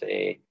wouldn't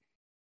say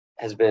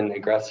has been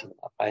aggressive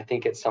enough. I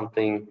think it's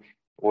something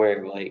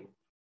where like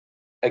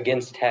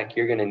against Tech,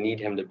 you're going to need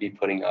him to be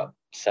putting up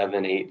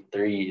 7, 8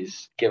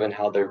 threes, given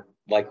how they're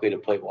likely to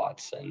play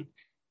Watson.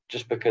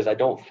 Just because I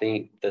don't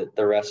think that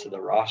the rest of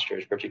the roster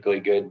is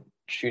particularly good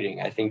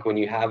shooting. I think when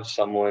you have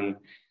someone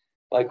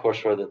like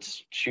Horsford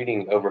that's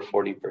shooting over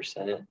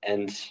 40%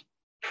 and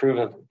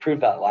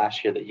proved that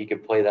last year that he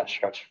could play that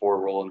stretch four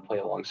role and play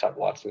alongside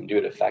Watson and do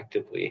it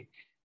effectively.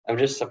 I'm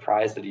just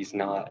surprised that he's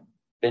not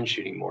been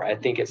shooting more. I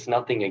think it's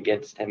nothing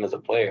against him as a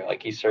player.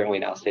 Like he's certainly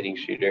an outstanding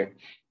shooter.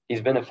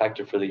 He's been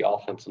effective for the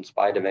offense in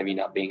spite of maybe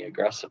not being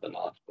aggressive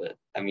enough. But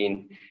I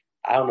mean,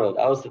 I don't know.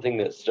 That was the thing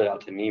that stood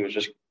out to me was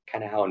just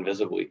kind of how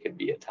invisible he could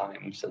be at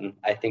times. And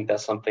I think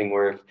that's something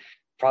where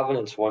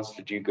Providence wants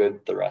to do good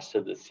the rest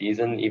of the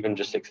season, even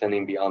just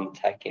extending beyond the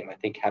Tech game. I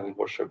think having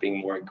Horsford being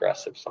more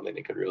aggressive is something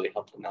that could really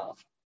help them out.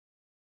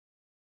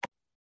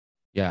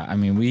 Yeah, I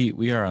mean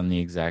we are on the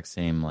exact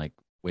same like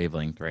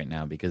wavelength right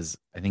now because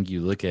I think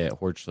you look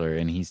at Horchler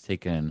and he's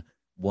taken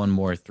one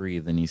more three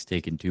than he's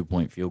taken 2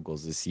 point field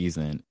goals this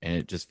season, and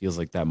it just feels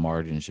like that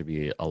margin should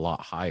be a lot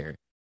higher.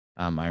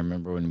 I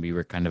remember when we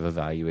were kind of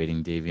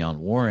evaluating Davion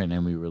Warren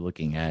and we were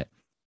looking at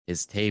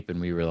his tape and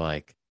we were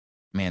like,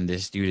 man,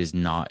 this dude is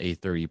not a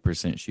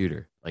 30%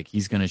 shooter. Like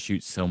he's gonna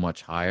shoot so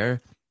much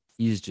higher.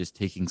 He's just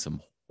taking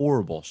some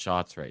horrible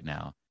shots right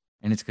now.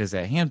 And it's because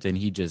at Hampton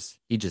he just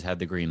had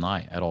the green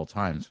light at all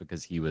times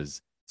because he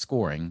was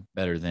scoring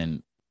better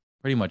than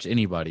pretty much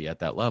anybody at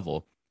that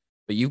level.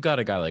 But you've got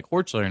a guy like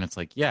Horchler, and it's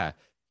like, yeah,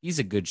 he's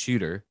a good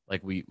shooter.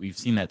 Like we've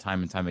seen that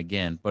time and time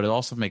again. But it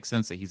also makes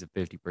sense that he's a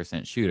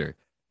 50% shooter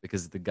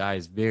because the guy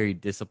is very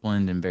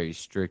disciplined and very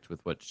strict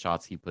with what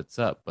shots he puts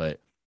up.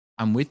 But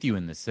I'm with you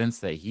in the sense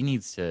that he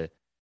needs to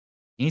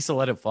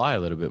let it fly a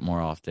little bit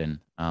more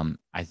often.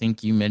 I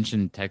think you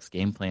mentioned Tech's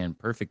game plan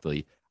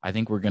perfectly. I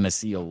think we're going to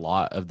see a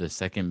lot of the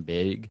second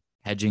big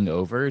hedging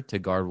over to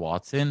guard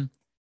Watson.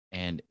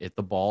 And if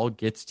the ball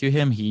gets to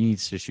him, he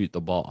needs to shoot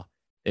the ball.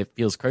 It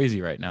feels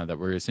crazy right now that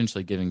we're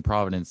essentially giving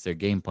Providence their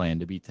game plan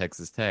to beat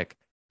Texas Tech.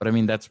 But I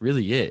mean, that's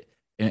really it.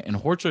 And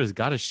Horchler's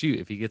got to shoot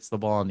if he gets the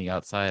ball on the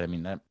outside. I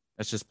mean,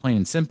 that's just plain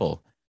and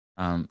simple,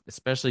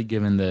 especially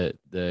given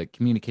the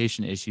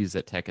communication issues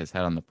that Tech has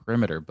had on the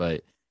perimeter.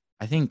 But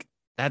I think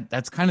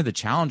that's kind of the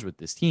challenge with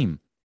this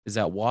team is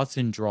that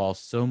Watson draws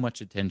so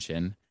much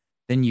attention.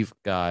 Then you've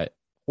got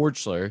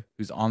Horchler,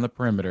 who's on the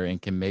perimeter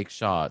and can make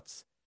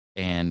shots.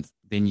 And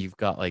then you've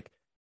got like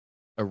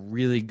a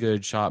really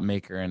good shot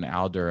maker in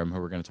Al Durham,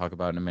 who we're going to talk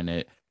about in a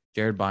minute.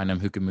 Jared Bynum,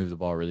 who can move the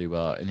ball really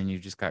well. And then you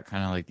just got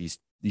kind of like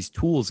these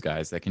tools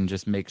guys that can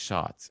just make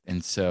shots.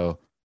 And so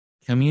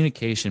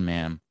communication,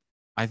 man,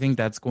 I think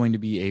that's going to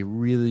be a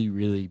really,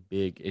 really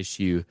big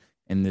issue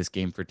in this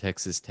game for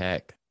Texas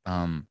Tech.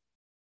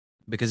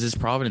 Because this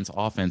Providence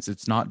offense,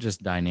 it's not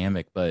just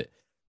dynamic, but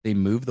they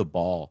move the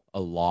ball a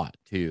lot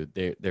too.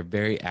 They're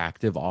very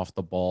active off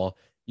the ball.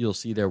 You'll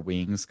see their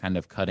wings kind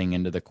of cutting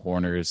into the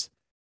corners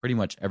pretty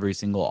much every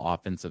single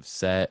offensive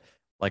set.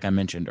 Like I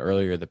mentioned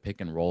earlier, the pick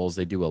and rolls,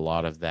 they do a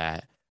lot of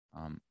that.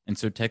 And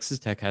so Texas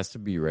Tech has to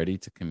be ready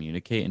to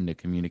communicate and to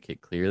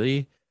communicate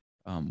clearly,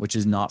 which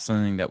is not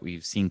something that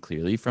we've seen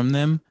clearly from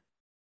them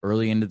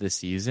early into the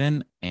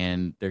season.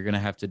 And they're going to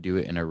have to do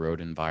it in a road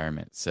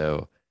environment.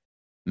 So,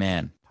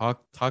 man,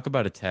 talk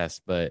about a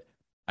test, but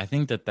I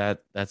think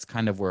that's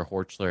kind of where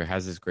Horchler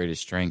has his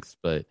greatest strengths,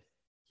 but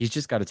he's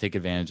just got to take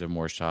advantage of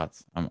more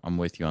shots. I'm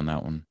with you on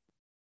that one.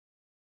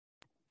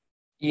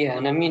 Yeah,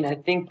 and I mean, I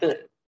think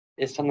that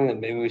it's something that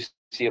maybe we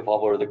see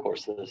evolve over the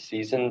course of the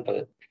season,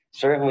 but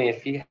certainly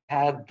if he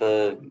had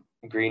the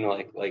green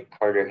like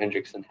Carter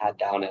Hendrickson had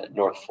down at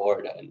North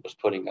Florida and was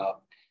putting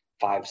up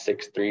 5,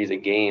 6 threes a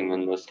game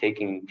and was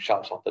taking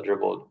shots off the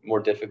dribble, more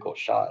difficult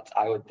shots,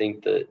 I would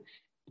think that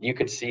you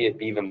could see it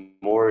be even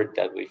more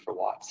deadly for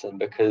Watson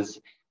because,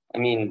 I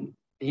mean,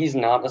 he's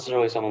not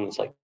necessarily someone that's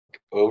like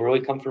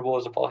overly comfortable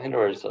as a ball handler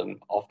or as an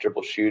off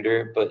dribble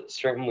shooter, but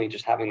certainly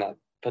just having that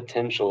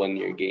potential in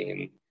your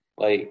game.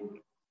 Like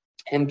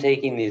him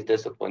taking these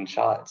disciplined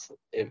shots,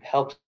 it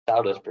helps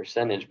out his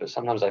percentage, but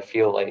sometimes I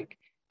feel like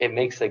it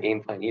makes the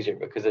game plan easier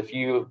because if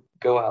you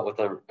go out with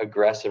an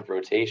aggressive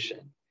rotation,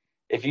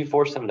 if you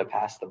force them to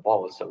pass the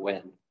ball, it's a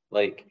win.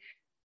 Like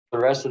the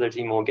rest of their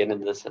team will get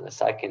into this in a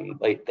second.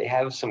 Like they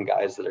have some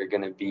guys that are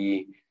going to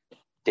be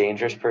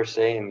dangerous per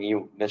se. And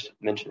you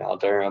mentioned Al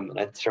Durham, and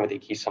I certainly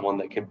think he's someone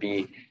that could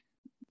be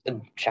a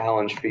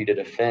challenge for you to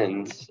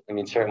defend. I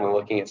mean, certainly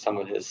looking at some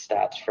of his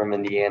stats from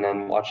Indiana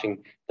and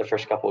watching the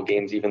first couple of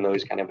games, even though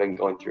he's kind of been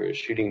going through a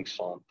shooting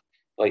slump,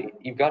 like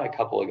you've got a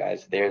couple of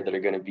guys there that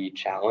are going to be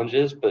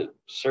challenges. But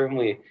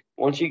certainly,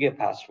 once you get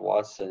past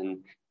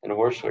Watson and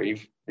Horschler,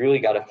 you've really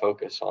got to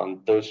focus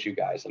on those two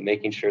guys and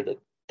making sure that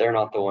they're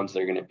not the ones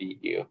that are going to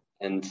beat you.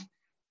 And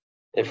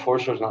if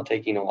Horschler's not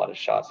taking a lot of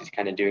shots, he's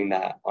kind of doing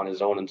that on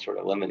his own and sort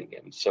of limiting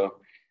him. So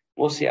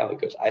we'll see how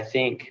it goes. I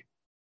think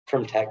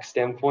from tech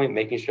standpoint,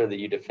 making sure that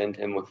you defend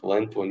him with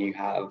length when you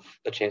have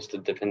a chance to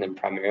defend him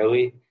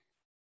primarily,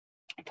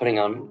 putting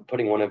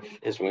one of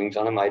his wings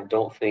on him. I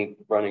don't think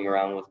running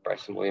around with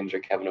Bryson Williams or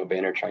Kevin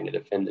O'Banner trying to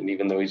defend him,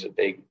 even though he's a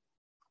big,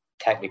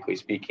 technically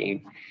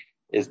speaking,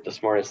 is the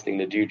smartest thing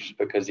to do just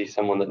because he's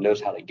someone that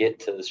knows how to get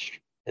to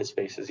his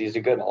spaces. He's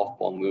a good off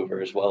ball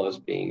mover as well as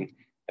being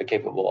a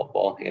capable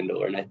ball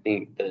handler. And I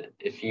think that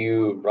if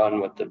you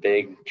run with the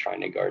big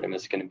trying to guard him,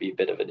 it's going to be a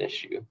bit of an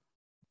issue.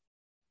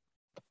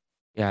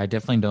 Yeah, I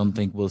definitely don't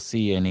think we'll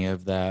see any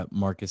of that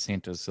Marcus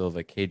Santos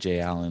Silva,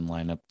 KJ Allen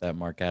lineup that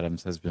Mark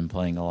Adams has been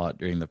playing a lot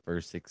during the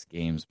first 6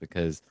 games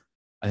because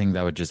I think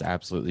that would just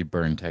absolutely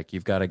burn Tech.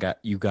 You've got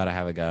to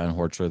have a guy on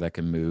Horchler that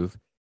can move,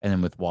 and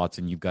then with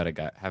Watson, you've got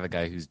to have a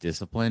guy who's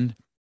disciplined,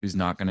 who's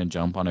not going to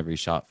jump on every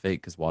shot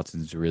fake because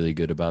Watson's really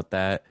good about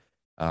that,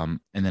 and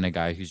then a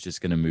guy who's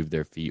just going to move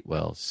their feet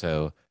well.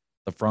 So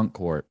the front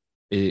court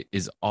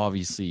is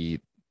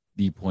obviously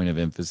the point of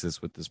emphasis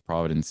with this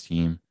Providence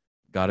team.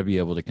 Got to be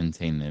able to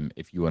contain them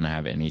if you want to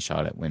have any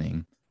shot at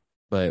winning.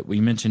 But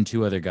we mentioned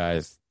two other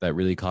guys that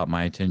really caught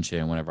my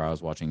attention whenever I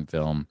was watching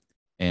film,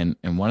 and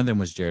one of them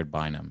was Jared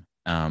Bynum.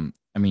 I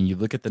mean, you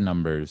look at the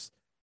numbers;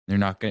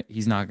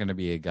 he's not going to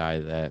be a guy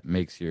that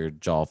makes your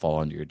jaw fall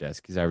onto your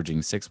desk. He's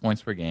averaging 6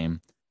 points per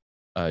game,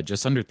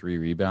 just under 3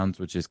 rebounds,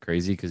 which is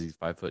crazy because he's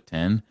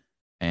 5'10",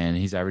 and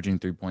he's averaging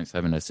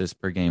 3.7 assists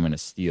per game and a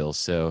steal.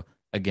 So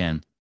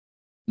again,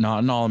 not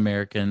an All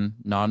American,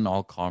 not an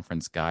All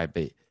Conference guy,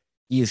 but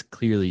he is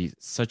clearly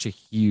such a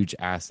huge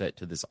asset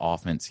to this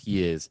offense.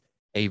 He is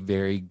a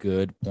very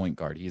good point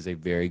guard. He is a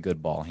very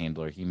good ball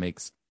handler. He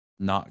makes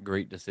not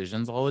great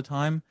decisions all the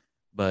time,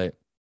 but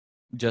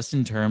just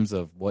in terms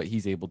of what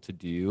he's able to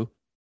do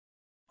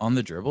on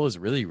the dribble is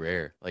really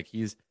rare. Like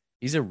he's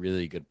a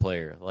really good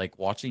player. Like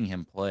watching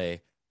him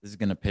play, this is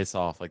gonna piss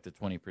off like the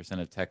 20%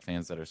 of Tech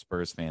fans that are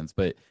Spurs fans,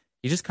 but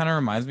he just kind of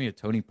reminds me of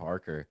Tony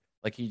Parker.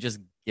 Like he just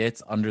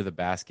gets under the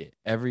basket.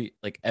 Every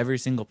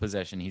single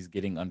possession he's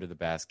getting under the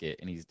basket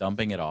and he's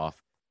dumping it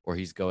off or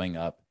he's going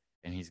up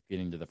and he's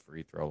getting to the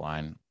free throw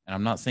line. And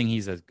I'm not saying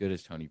he's as good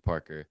as Tony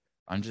Parker.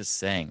 I'm just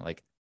saying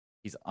like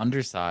he's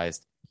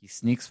undersized. He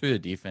sneaks through the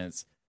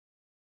defense.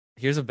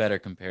 Here's a better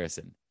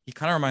comparison. He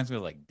kind of reminds me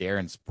of like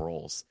Darren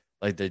Sproles.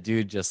 Like the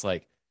dude just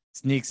like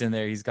sneaks in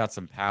there. He's got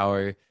some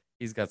power.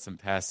 He's got some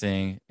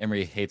passing.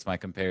 Emery hates my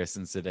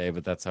comparisons today,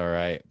 but that's all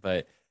right.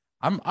 But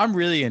I'm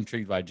really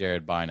intrigued by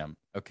Jared Bynum.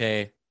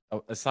 Okay,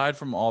 aside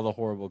from all the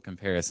horrible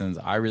comparisons,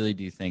 I really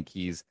do think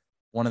he's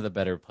one of the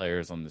better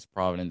players on this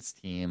Providence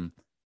team.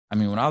 I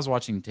mean, when I was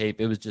watching tape,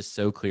 it was just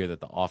so clear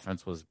that the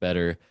offense was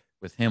better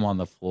with him on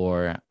the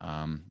floor.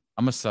 I'm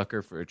a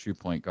sucker for a true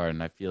point guard,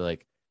 and I feel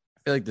like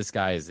this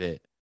guy is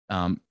it.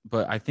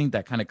 But I think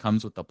that kind of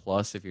comes with the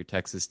plus if you're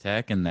Texas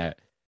Tech, and that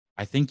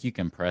I think you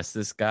can press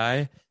this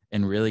guy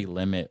and really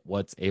limit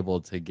what's able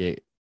to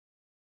get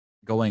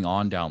going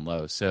on down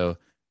low. So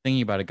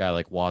thinking about a guy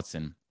like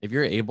Watson, if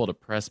you're able to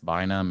press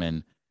Bynum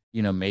and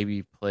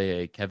maybe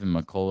play a Kevin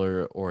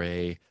McCullough or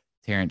a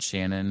Terrence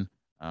Shannon,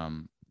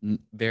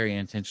 very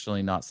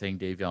intentionally not saying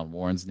Davion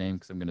Warren's name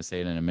because I'm going to say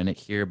it in a minute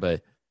here,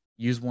 but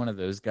use one of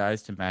those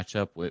guys to match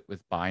up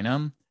with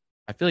Bynum.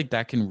 I feel like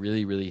that can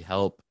really really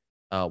help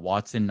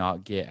Watson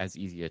not get as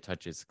easy a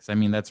touches because I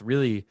mean that's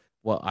really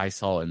what I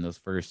saw in those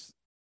first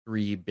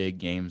 3 big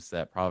games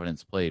that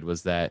Providence played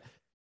was that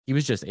he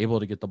was just able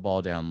to get the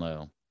ball down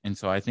low. And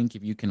so I think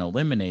if you can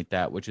eliminate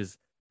that, which is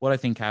what I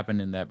think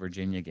happened in that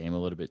Virginia game a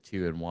little bit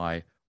too, and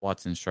why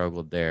Watson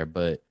struggled there.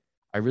 But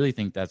I really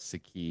think that's the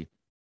key.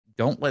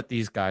 Don't let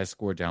these guys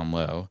score down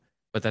low.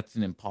 but that's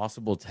an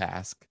impossible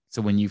task.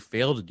 So when you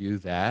fail to do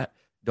that,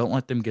 don't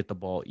let them get the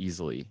ball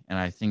easily. And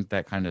I think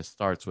that kind of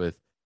starts with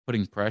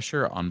putting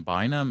pressure on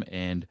Bynum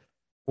and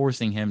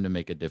forcing him to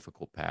make a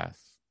difficult pass.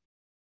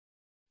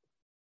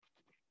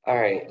 All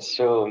right,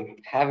 so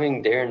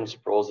having Darren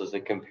Sproles as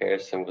a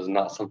comparison was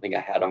not something I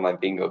had on my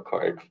bingo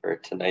card for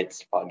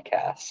tonight's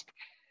podcast.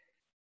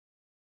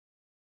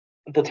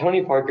 The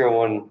Tony Parker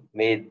one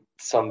made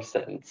some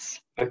sense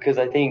because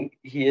I think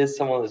he is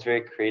someone that's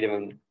very creative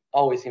and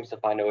always seems to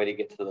find a way to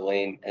get to the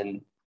lane.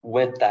 And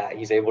with that,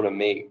 he's able to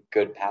make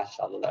good passes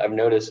out of that. I've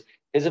noticed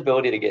his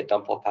ability to get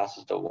dump off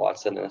passes to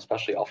Watson, and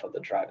especially off of the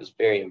drive, is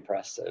very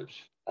impressive.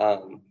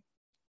 Um,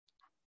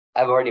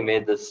 I've already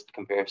made this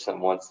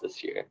comparison once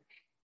this year.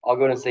 I'll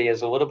go and say he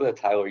has a little bit of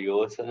Tyler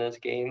Eulis in this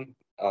game.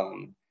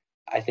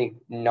 I think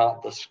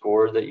not the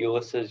scorer that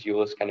Eulis is.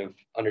 Eulis kind of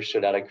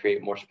understood how to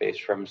create more space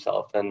for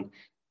himself and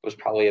was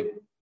probably a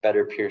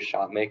better pure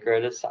shot maker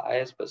at his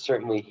size, but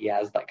certainly he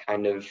has that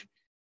kind of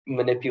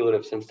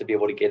manipulative sense to be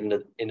able to get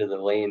into the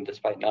lane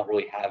despite not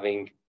really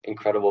having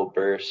incredible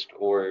burst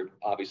or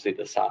obviously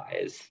the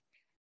size.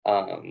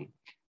 Um,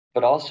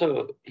 but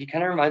also, he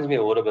kind of reminds me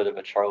a little bit of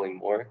a Charlie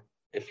Moore.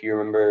 If you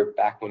remember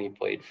back when he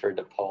played for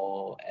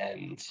DePaul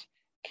and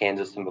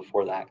Kansas and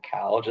before that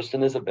Cal, just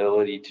in his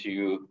ability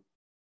to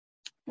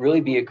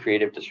really be a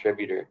creative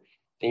distributor.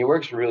 And he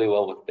works really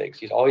well with bigs.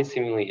 He's always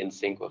seemingly in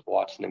sync with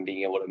Watson and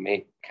being able to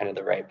make kind of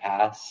the right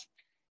pass.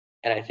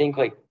 And I think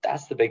like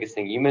that's the biggest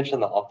thing. You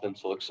mentioned the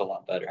offense looks a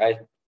lot better. I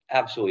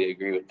absolutely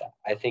agree with that.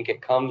 I think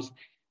it comes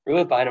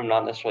really by him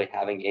not necessarily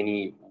having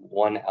any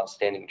one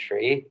outstanding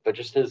trait, but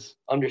just his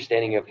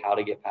understanding of how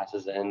to get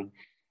passes in.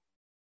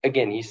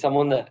 Again, he's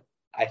someone that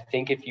I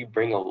think if you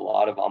bring a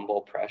lot of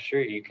on-ball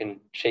pressure, you can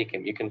shake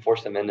him. You can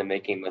force him into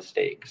making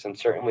mistakes. And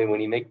certainly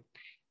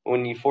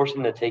when you force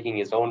him to taking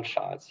his own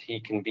shots, he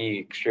can be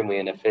extremely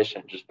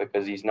inefficient just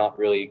because he's not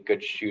really a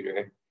good shooter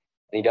and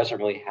he doesn't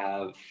really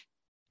have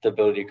the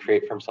ability to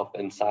create for himself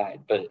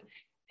inside. But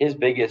his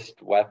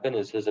biggest weapon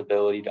is his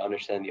ability to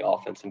understand the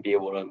offense and be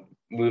able to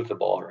move the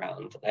ball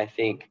around. And I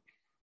think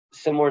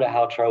similar to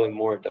how Charlie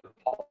Moore at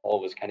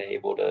DePaul was kind of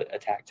able to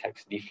attack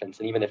Tech's defense,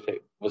 and even if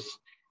it was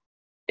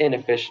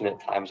inefficient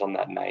at times on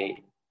that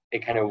night,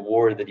 it kind of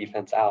wore the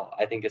defense out.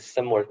 I think a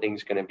similar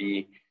thing's going to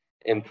be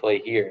in play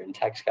here, and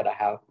Tech's going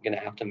to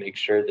have to make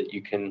sure that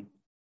you can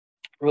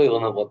really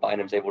limit what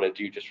Bynum's able to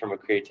do just from a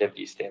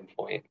creativity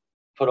standpoint.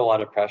 Put a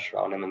lot of pressure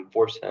on him and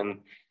force him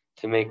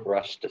to make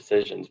rush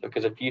decisions.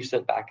 Because if you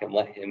sit back and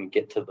let him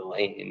get to the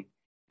lane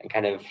and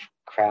kind of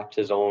craft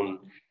his own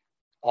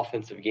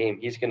offensive game,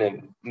 he's going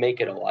to make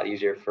it a lot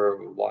easier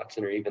for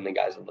Watson or even the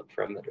guys on the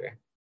perimeter.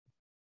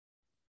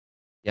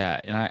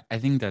 Yeah, and I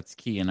think that's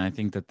key. And I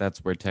think that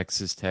that's where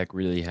Texas Tech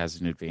really has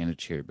an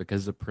advantage here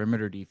because the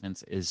perimeter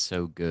defense is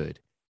so good.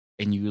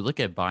 And you look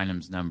at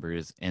Bynum's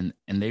numbers, and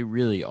they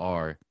really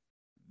are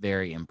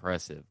very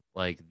impressive.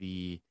 Like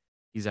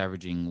he's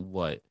averaging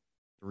what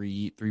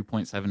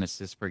 3.7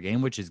 assists per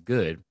game, which is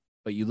good.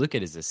 But you look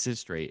at his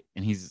assist rate,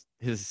 and his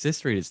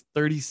assist rate is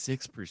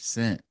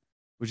 36%,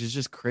 which is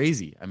just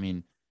crazy. I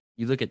mean,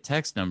 you look at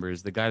Tech's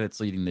numbers, the guy that's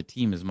leading the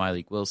team is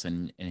Myleik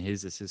Wilson, and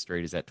his assist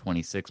rate is at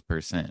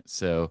 26%.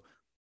 So,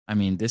 I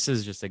mean, this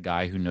is just a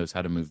guy who knows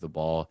how to move the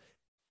ball.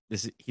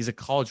 He's a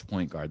college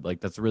point guard.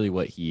 Like that's really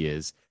what he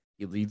is.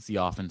 He leads the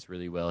offense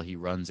really well. He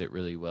runs it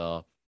really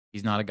well.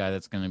 He's not a guy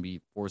that's going to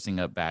be forcing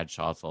up bad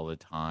shots all the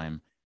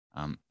time.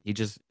 He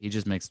just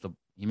makes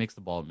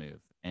the ball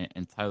move.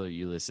 And Tyler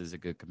Eulis is a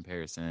good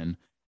comparison,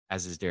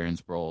 as is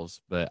Darren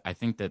Sproles. But I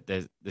think that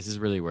this is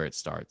really where it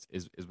starts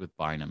is with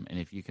Bynum. And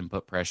if you can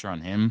put pressure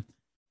on him,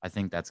 I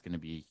think that's going to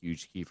be a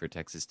huge key for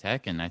Texas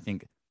Tech. And I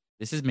think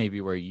this is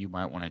maybe where you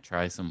might want to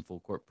try some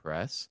full court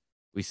press.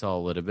 We saw a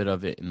little bit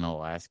of it in the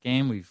last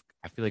game.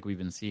 I feel like we've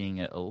been seeing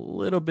it a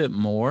little bit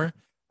more.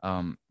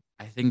 I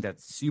think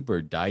that's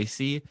super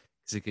dicey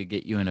because it could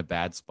get you in a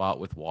bad spot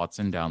with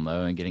Watson down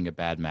low and getting a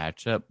bad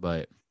matchup.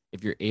 But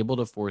if you're able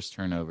to force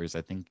turnovers,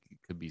 I think it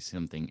could be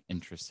something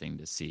interesting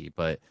to see.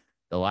 But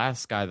the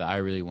last guy that I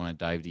really want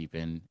to dive deep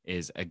in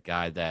is a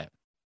guy that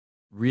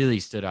really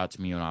stood out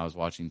to me when I was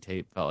watching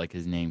tape. Felt like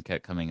his name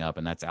kept coming up,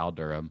 and that's Al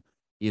Durham.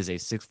 He is a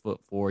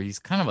 6'4". He's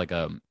kind of like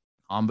a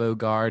combo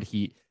guard.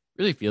 He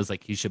really feels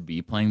like he should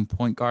be playing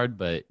point guard,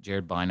 but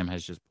Jared Bynum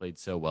has just played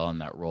so well in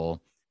that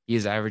role. He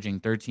is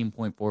averaging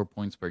 13.4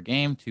 points per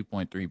game,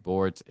 2.3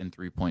 boards, and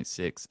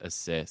 3.6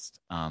 assists.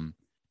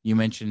 You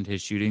mentioned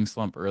his shooting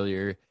slump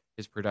earlier.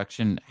 His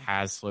production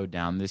has slowed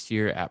down this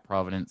year at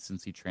Providence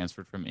since he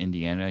transferred from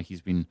Indiana.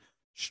 He's been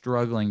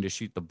struggling to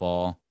shoot the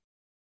ball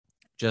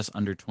just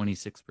under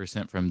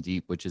 26% from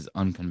deep, which is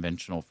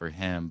unconventional for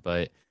him,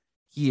 but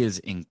he is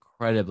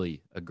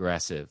incredibly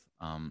aggressive.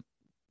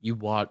 You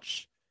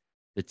watch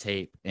the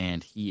tape,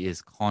 and he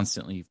is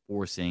constantly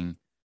forcing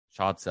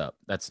shots up.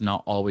 That's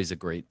not always a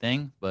great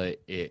thing, but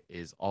it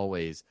is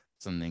always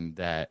something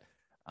that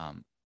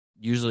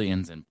usually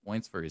ends in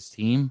points for his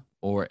team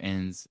or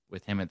ends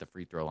with him at the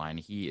free throw line.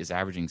 He is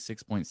averaging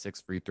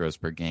 6.6 free throws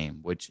per game,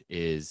 which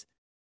is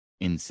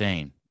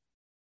insane.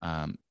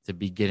 to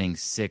be getting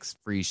 6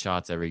 free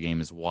shots every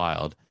game is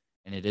wild.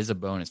 And it is a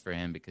bonus for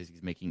him because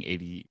he's making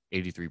 83%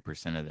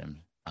 of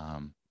them.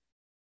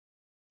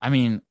 I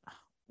mean,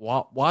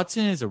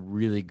 Watson is a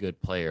really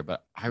good player,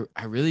 but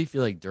I really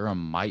feel like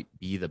Durham might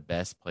be the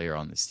best player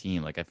on this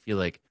team. Like, I feel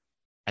like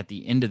at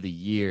the end of the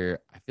year,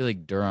 I feel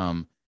like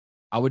Durham,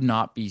 I would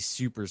not be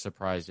super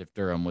surprised if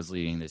Durham was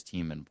leading this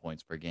team in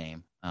points per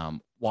game.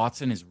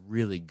 Watson is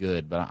really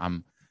good, but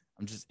I'm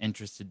just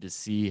interested to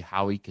see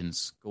how he can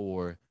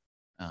score.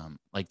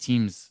 Like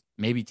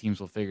maybe teams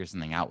will figure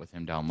something out with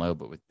him down low,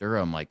 but with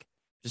Durham, like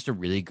just a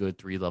really good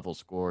 3 level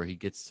scorer. He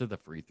gets to the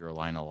free throw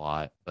line a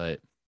lot,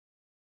 but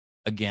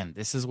again,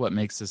 this is what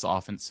makes this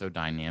offense so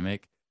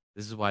dynamic.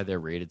 This is why they're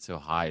rated so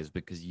high, is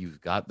because you've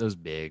got those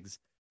bigs.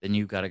 Then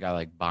you've got a guy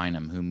like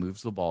Bynum who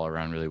moves the ball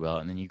around really well,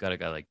 and then you've got a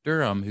guy like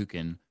Durham who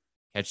can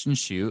catch and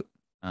shoot.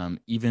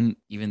 Even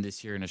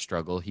this year in a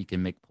struggle, he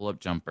can make pull up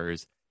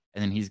jumpers,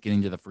 and then he's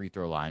getting to the free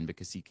throw line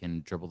because he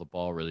can dribble the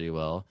ball really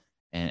well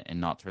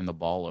and not turn the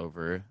ball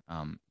over.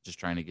 Just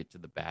trying to get to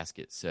the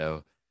basket.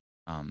 So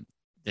um,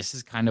 this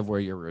is kind of where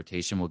your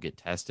rotation will get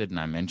tested. And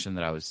I mentioned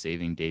that I was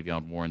saving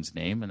Davion Warren's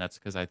name, and that's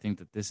because I think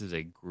that this is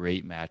a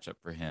great matchup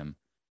for him.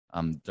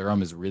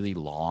 Durham is really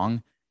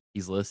long.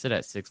 He's listed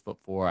at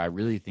 6'4". I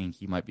really think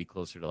he might be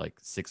closer to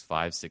like 6'5",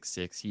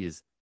 6'6". He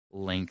is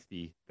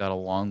lengthy, got a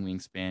long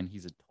wingspan.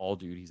 He's a tall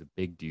dude. He's a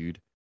big dude.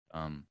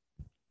 Um,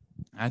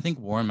 I think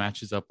Warren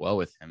matches up well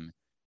with him.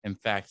 In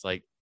fact,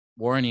 like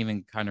Warren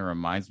even kind of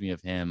reminds me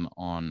of him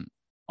on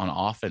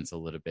offense a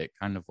little bit,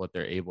 kind of what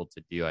they're able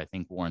to do. I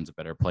think Warren's a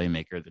better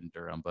playmaker than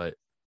Durham, but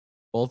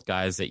both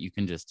guys that you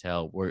can just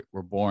tell were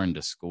born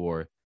to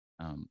score.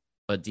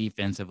 But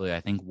defensively, I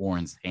think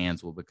Warren's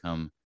hands will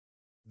become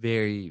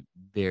very,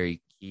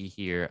 very key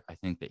here. I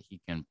think that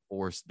he can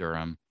force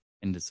Durham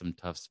into some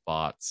tough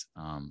spots.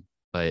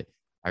 But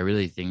I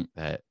really think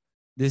that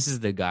this is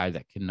the guy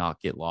that cannot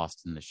get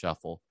lost in the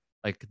shuffle.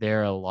 Like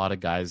there are a lot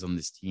of guys on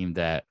this team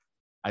that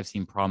I've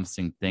seen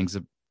promising things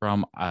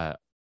from.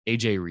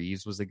 AJ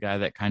Reeves was the guy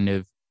that kind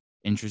of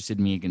interested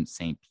me against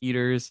St.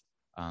 Peter's.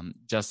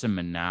 Justin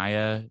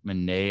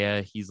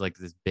Manea, he's like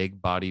this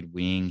big bodied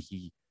wing.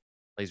 He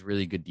plays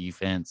really good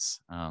defense,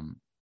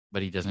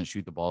 but he doesn't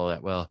shoot the ball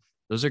that well.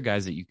 Those are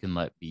guys that you can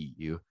let beat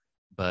you.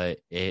 But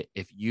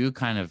if you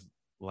kind of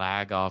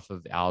lag off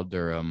of Al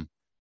Durham,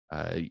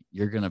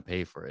 you're going to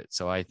pay for it.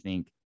 So I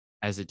think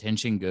as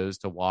attention goes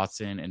to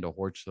Watson and to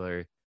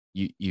Horchler,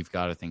 you've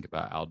got to think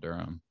about Al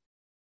Durham.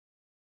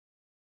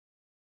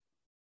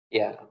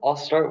 Yeah, I'll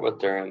start with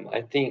Durham.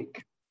 I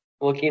think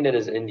looking at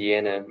his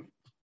Indiana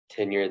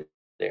tenure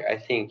there, I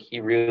think he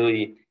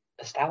really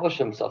established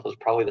himself as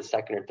probably the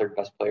second or third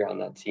best player on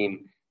that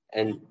team.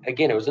 And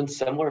again, it was in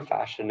similar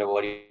fashion to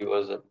what he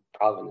was at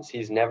Providence.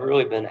 He's never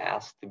really been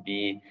asked to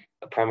be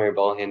a primary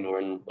ball handler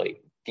and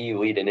like the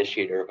lead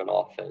initiator of an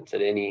offense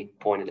at any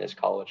point in his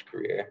college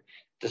career,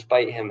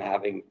 despite him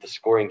having the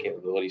scoring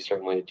capability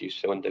certainly to do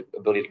so and the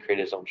ability to create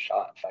his own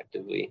shot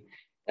effectively.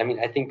 I mean,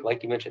 I think,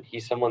 like you mentioned,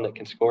 he's someone that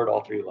can score at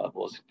all three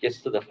levels,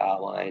 gets to the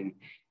foul line.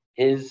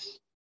 His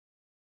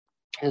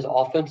his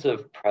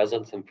offensive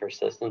presence and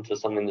persistence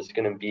is something that's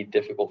going to be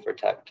difficult for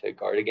Tech to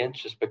guard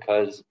against, just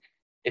because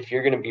if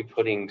you're going to be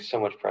putting so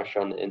much pressure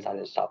on the inside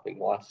and stopping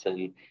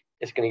Watson,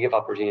 it's going to give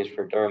opportunities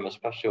for Durham,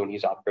 especially when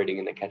he's operating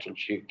in the catch and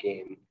shoot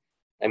game.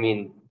 I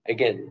mean,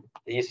 again,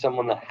 he's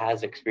someone that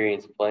has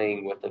experience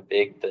playing with a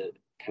big that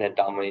kind of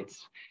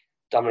dominates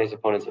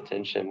opponents'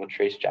 attention with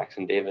Trace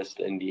Jackson Davis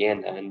to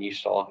Indiana, and you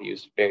saw he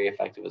was very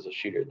effective as a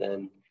shooter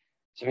then.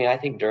 So I mean, I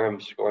think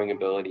Durham's scoring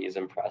ability is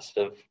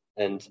impressive,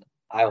 and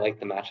I like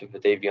the matchup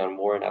with Davion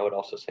Moore, and I would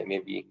also say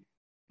maybe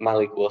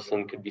Malik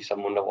Wilson could be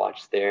someone to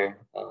watch there.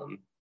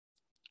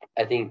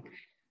 I think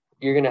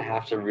you're going to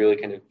have to really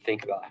kind of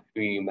think about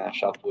who you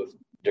match up with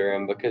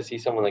Durham because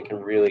he's someone that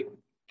can really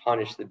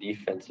punish the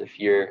defense if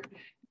you're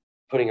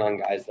putting on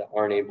guys that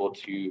aren't able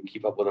to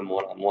keep up with him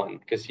one on one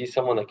because he's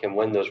someone that can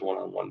win those one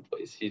on one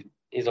plays.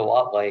 He's a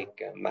lot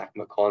like Mac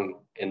McClung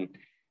in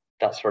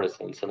that sort of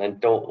sense. And I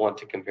don't want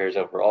to compare his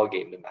overall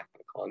game to Mac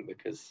McClung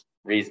because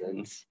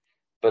reasons.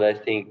 But I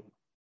think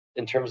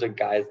in terms of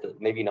guys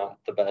that maybe not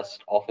the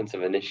best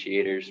offensive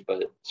initiators,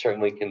 but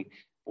certainly can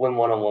win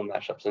one-on-one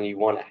matchups, and you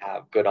want to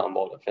have good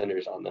on-ball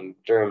defenders on them.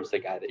 Durham's the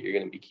guy that you're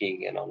going to be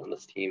keying in on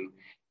this team.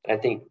 And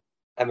I think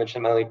I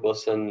mentioned Malik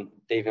Wilson,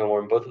 David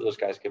Warren, both of those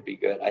guys could be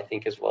good. I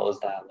think as well as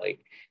that, like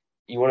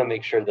you want to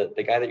make sure that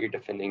the guy that you're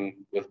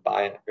defending with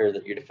that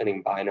you're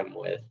defending Bynum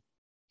with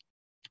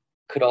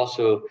could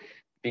also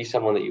be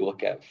someone that you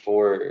look at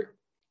for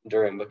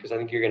Durham because I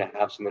think you're going to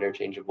have some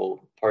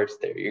interchangeable parts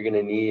there. You're going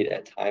to need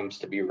at times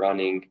to be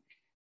running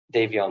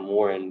Davion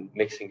Moore and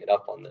mixing it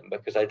up on them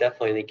because I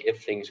definitely think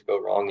if things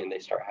go wrong and they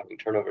start having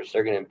turnovers,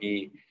 they're going to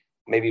be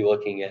maybe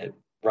looking at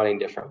running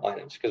different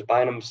lineups because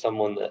Bynum's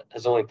someone that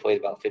has only played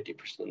about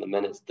 50% of the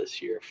minutes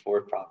this year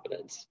for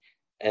Providence.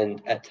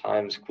 And at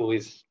times,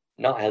 Cooley's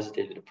not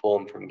hesitated to pull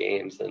him from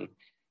games and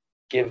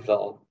give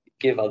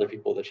other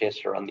people the chance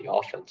to run the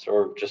offense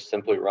or just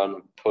simply run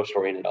a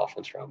post-oriented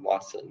offense around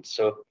Watson.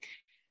 So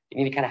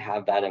you need to kind of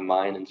have that in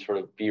mind and sort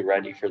of be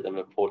ready for them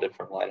to pull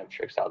different lineup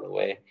tricks out of the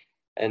way.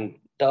 And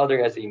the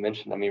other guys that you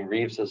mentioned, I mean,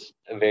 Reeves is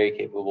a very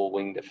capable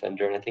wing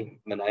defender, and I think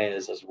Minaya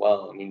is as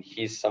well. I mean,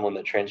 he's someone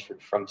that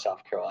transferred from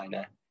South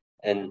Carolina.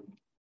 And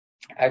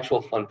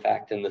actual fun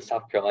fact, in the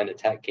South Carolina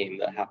Tech game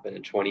that happened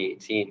in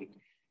 2018,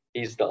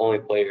 he's the only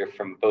player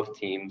from both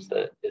teams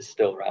that is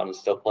still around and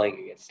still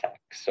playing against Tech.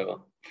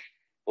 So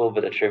a little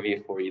bit of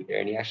trivia for you there.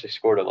 And he actually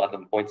scored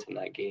 11 points in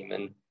that game.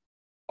 And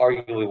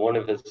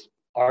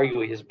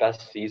arguably his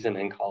best season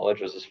in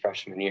college was his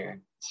freshman year.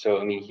 So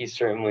I mean, he's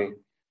certainly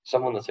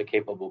someone that's a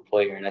capable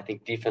player, and I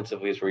think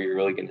defensively is where you're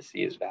really going to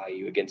see his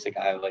value against a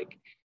guy like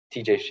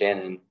TJ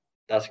Shannon.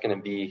 That's going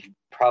to be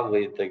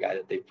probably the guy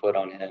that they put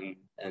on him.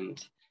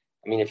 And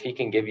I mean, if he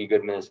can give you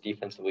good minutes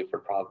defensively for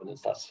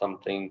Providence, that's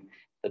something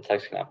the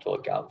Tech's going to have to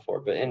look out for.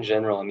 But in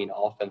general, I mean,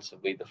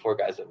 offensively, the four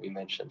guys that we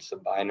mentioned,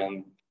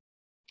 Sabinum,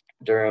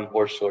 Durham,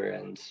 Horschler,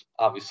 and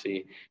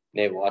obviously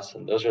Nate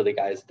Watson, those are the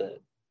guys that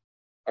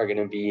are going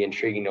to be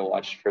intriguing to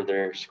watch for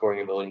their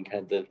scoring ability and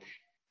kind of the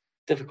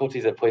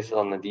difficulties it places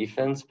on the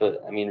defense.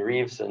 But I mean,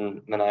 Reeves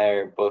and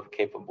Minaya are both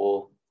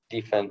capable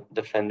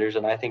defenders,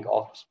 and I think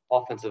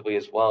offensively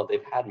as well,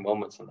 they've had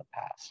moments in the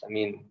past. I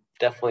mean,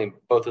 definitely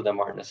both of them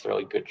aren't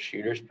necessarily good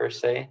shooters per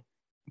se,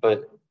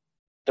 but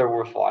they're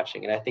worth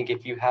watching. And I think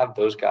if you have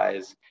those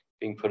guys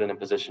being put in a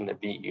position to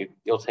beat you,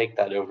 you'll take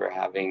that over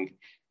having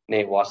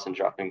Nate Watson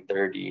dropping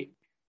 30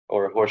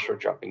 or Horschler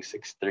dropping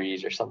 6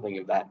 threes or something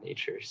of that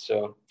nature.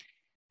 So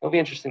it'll be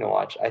interesting to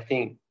watch. I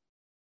think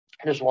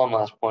just one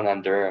last point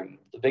on Durham.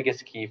 The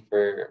biggest key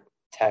for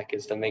Tech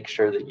is to make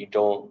sure that you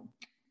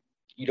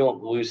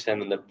don't lose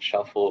him in the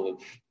shuffle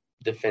of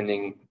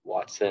defending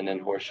Watson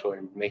and Horschler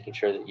and making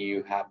sure that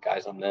you have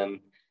guys on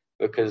them.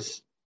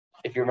 Because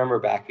if you remember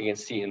back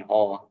against Seton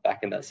Hall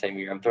back in that same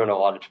year, I'm throwing a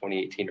lot of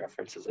 2018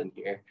 references in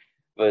here,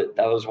 but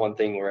that was one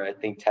thing where I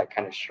think Tech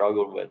kind of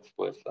struggled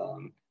with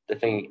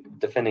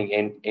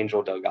defending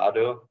Angel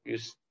Delgado,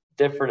 who's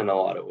different in a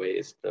lot of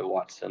ways to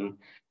Watson,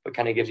 but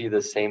kind of gives you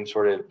the same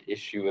sort of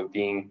issue of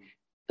being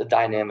the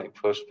dynamic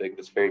post big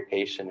that's very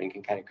patient and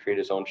can kind of create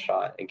his own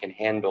shot and can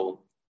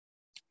handle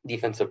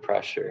defensive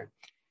pressure.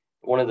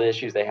 One of the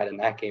issues they had in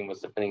that game was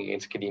defending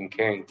against Kadeem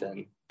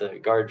Carrington, the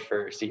guard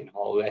for Seton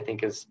Hall, who I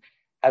think has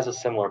a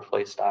similar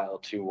play style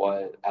to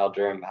what Al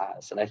Durham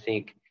has. And I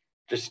think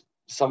just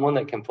someone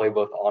that can play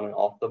both on and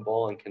off the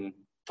ball and can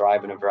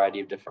thrive in a variety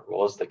of different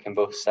roles that can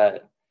both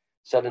set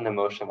in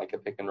motion like a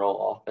pick and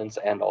roll offense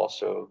and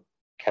also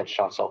catch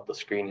shots off the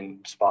screen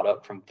and spot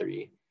up from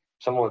three.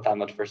 Someone with that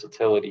much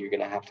versatility, you're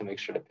going to have to make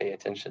sure to pay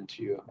attention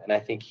to. And I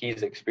think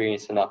he's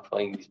experienced enough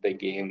playing these big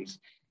games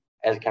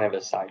as kind of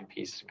a side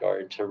piece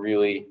guard to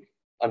really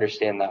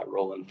understand that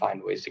role and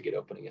find ways to get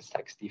open against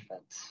Tech's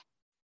defense.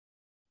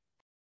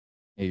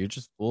 Yeah, you're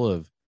just full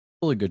of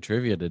good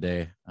trivia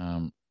today.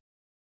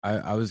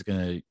 I was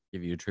gonna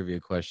give you a trivia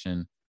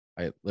question.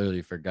 I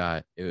literally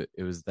forgot. It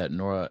was that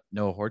Noah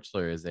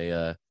Horchler is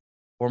a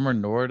former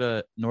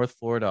North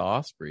Florida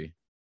Osprey.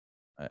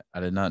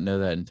 I did not know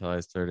that until I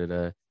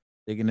started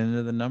digging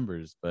into the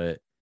numbers. But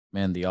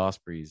man, the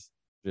Ospreys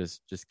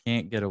just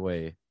can't get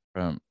away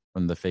from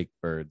the fake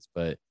birds.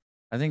 But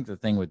I think the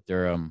thing with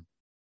Durham,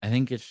 I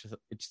think it's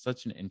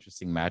such an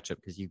interesting matchup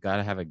because you've got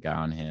to have a guy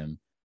on him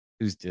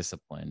who's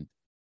disciplined,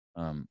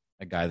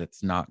 a guy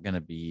that's not going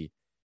to be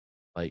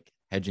like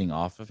hedging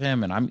off of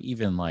him. And I'm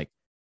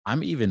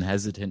even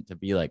hesitant to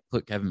be like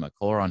put Kevin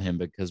McCullough on him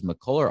because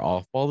McCullough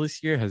off ball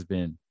this year has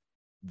been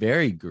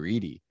very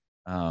greedy.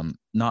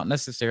 Not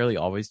necessarily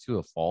always to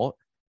a fault,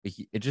 but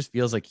it just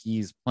feels like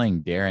he's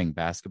playing daring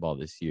basketball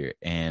this year.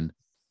 And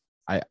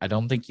I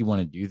don't think you want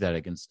to do that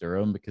against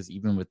Durham because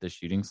even with the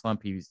shooting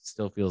slump, he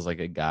still feels like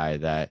a guy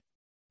that,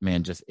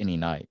 man, just any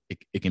night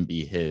it can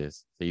be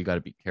his. So you got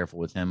to be careful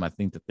with him. I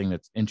think the thing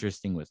that's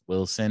interesting with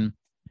Wilson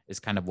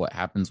is kind of what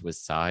happens with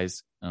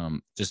size.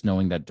 Just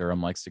knowing that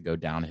Durham likes to go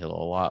downhill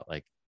a lot.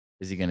 Like,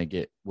 is he going to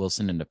get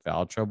Wilson into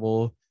foul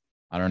trouble?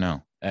 I don't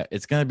know.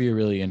 It's going to be a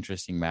really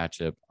interesting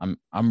matchup.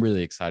 I'm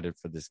really excited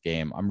for this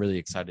game. I'm really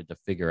excited to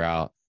figure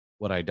out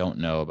what I don't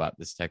know about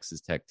this Texas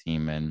Tech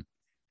team and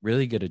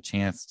really get a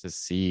chance to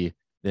see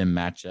them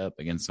match up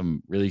against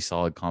some really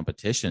solid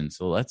competition.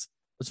 So let's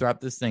wrap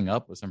this thing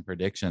up with some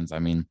predictions. I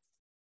mean,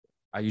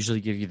 I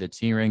usually give you the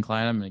team rank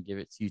line. I'm going to give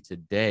it to you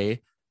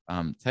today.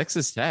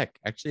 Texas Tech,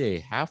 actually a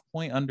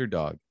half-point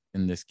underdog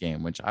in this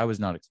game, which I was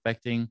not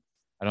expecting.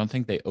 I don't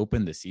think they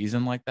opened the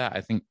season like that.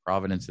 I think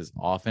Providence's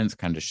offense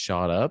kind of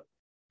shot up,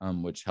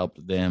 which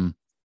helped them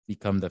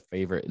become the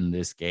favorite in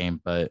this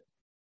game. But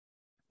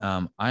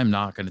I'm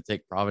not going to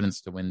take Providence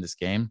to win this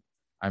game.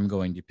 I'm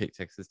going to pick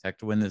Texas Tech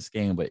to win this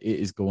game, but it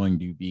is going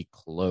to be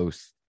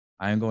close.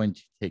 I'm going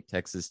to take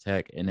Texas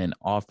Tech in an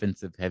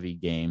offensive heavy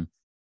game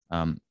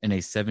in a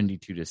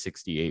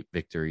 72-68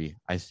 victory.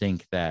 I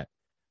think that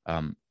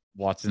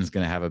Watson's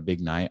going to have a big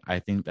night. I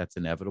think that's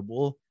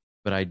inevitable,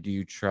 but I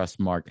do trust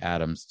Mark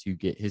Adams to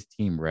get his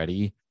team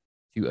ready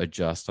to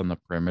adjust on the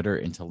perimeter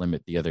and to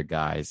limit the other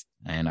guys.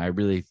 And I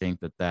really think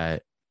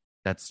that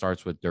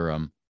starts with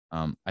Durham.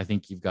 I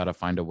think you've got to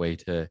find a way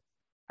to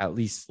at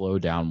least slow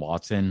down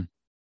Watson.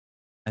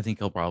 I think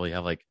he'll probably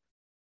have like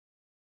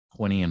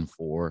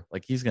 20-4.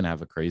 Like he's gonna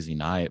have a crazy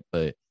night,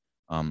 but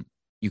um,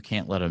 you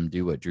can't let him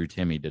do what Drew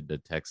Timmy did to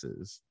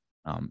Texas.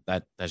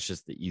 That's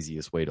just the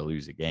easiest way to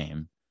lose a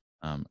game.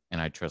 And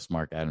I trust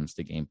Mark Adams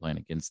to game plan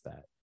against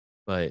that.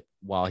 But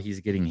while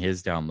he's getting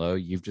his down low,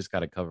 you've just got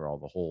to cover all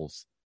the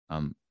holes.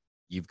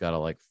 You've got to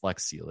like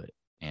flex seal it,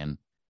 and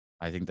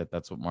I think that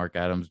that's what Mark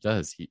Adams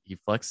does. He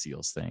flex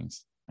seals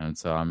things, and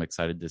so I'm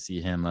excited to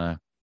see him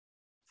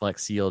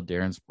flex seal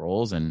Darren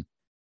Sproles and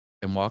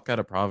walk out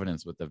of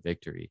Providence with a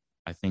victory.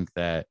 I think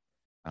that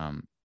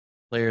um,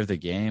 player of the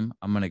game,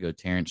 I'm going to go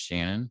Terrence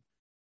Shannon.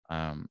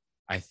 Um,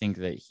 I think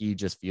that he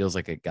just feels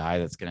like a guy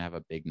that's going to have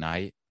a big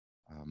night.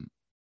 Um,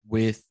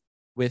 with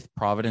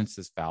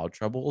Providence's foul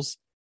troubles,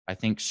 I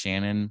think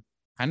Shannon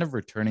kind of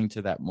returning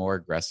to that more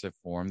aggressive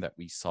form that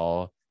we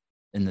saw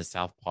in the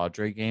South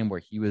Padre game, where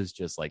he was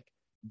just like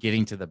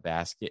getting to the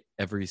basket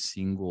every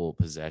single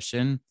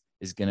possession,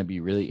 is going to be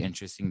really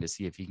interesting to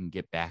see if he can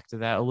get back to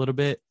that a little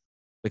bit.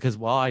 Because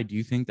while I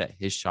do think that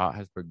his shot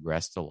has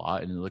progressed a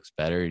lot and it looks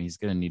better, and he's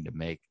going to need to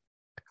make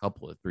a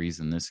couple of threes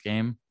in this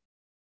game,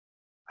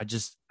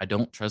 I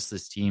don't trust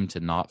this team to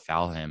not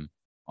foul him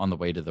on the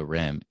way to the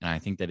rim. And I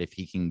think that if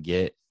he can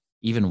get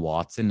even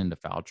Watson into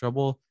foul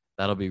trouble,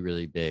 that'll be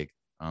really big.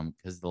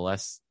 Because the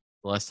less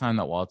time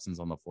that Watson's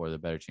on the floor, the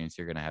better chance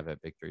you're going to have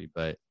at victory.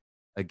 But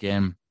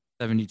again,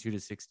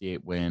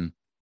 72-68 win.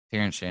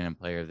 Terrence Shannon,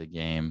 player of the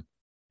game.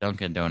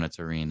 Dunkin' Donuts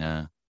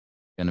Arena,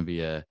 going to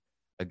be a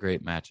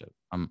great matchup.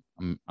 I'm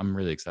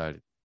really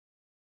excited.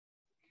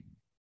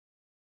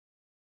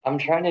 I'm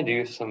trying to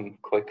do some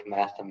quick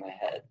math in my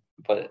head,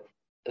 but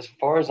as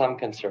far as I'm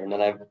concerned,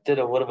 and I did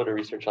a little bit of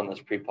research on this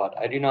pre-pod,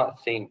 I do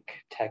not think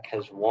Tech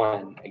has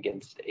won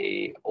against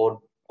a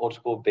old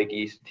school Big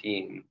East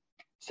team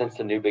since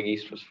the new Big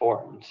East was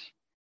formed.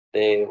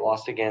 They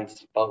lost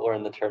against Butler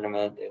in the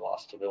tournament. They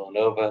lost to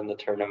Villanova in the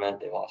tournament.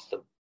 They lost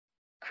to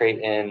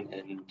Creighton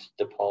and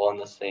DePaul in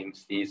the same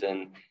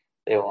season.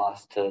 They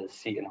lost to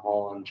Seton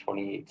Hall in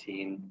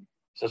 2018.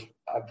 So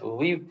I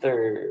believe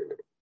they're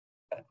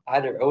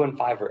either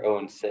 0-5 or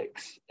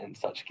 0-6 in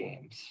such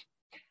games.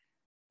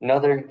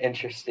 Another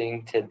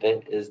interesting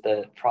tidbit is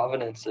that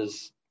Providence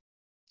is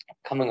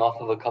coming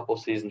off of a couple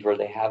seasons where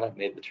they haven't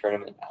made the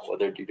tournament now,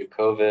 whether due to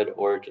COVID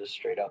or just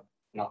straight up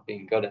not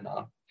being good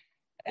enough.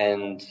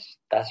 And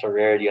that's a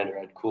rarity under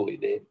Ed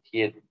Cooley. He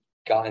had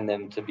gotten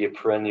them to be a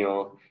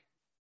perennial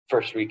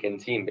first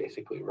weekend team,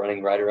 basically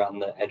running right around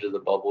the edge of the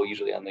bubble,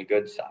 usually on the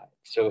good side.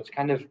 So it's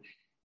kind of,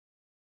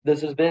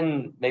 this has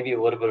been maybe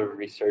a little bit of a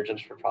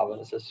resurgence for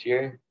Providence this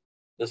year.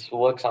 This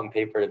looks on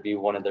paper to be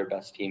one of their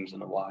best teams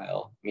in a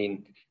while. I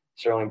mean,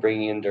 certainly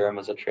bringing in Durham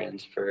as a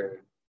transfer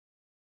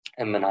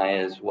and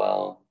Mania as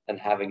well, and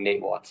having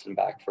Nate Watson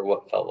back for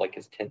what felt like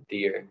his 10th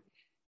year.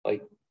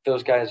 Like,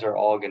 those guys are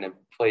all going to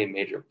play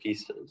major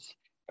pieces,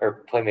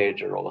 or play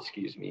major role,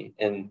 excuse me,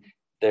 in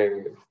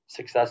their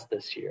success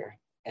this year.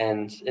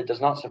 And it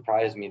does not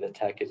surprise me that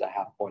Tech is a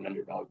half-point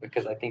underdog,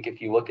 because I think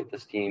if you look at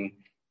this team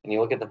and you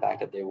look at the fact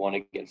that they won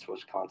against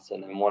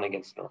Wisconsin and won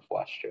against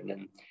Northwestern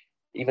and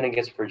even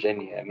against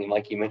Virginia, I mean,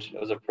 like you mentioned,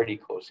 it was a pretty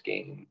close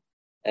game.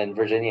 And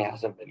Virginia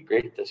hasn't been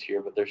great this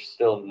year, but there's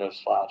still no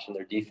slouch, and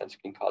their defense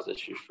can cause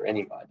issues for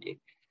anybody.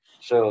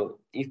 So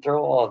you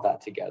throw all of that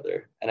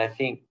together, and I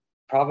think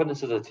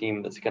Providence is a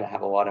team that's going to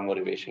have a lot of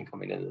motivation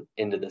coming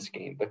into this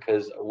game,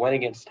 because a win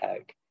against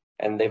Tech,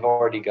 and they've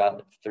already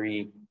got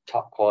 3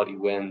 top quality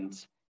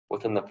wins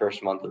within the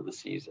first month of the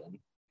season.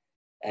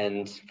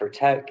 And for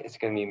Tech, it's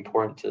going to be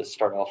important to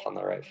start off on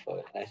the right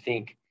foot. And I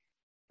think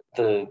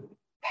the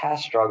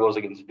past struggles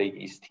against Big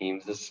East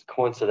teams, as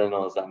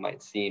coincidental as that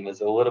might seem,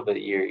 is a little bit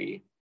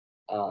eerie,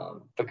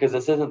 because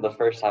this isn't the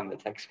first time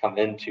that Tech's come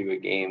into a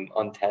game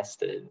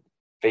untested,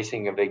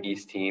 facing a Big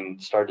East team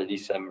start of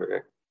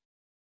December,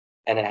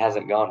 and it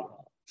hasn't gone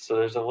well. So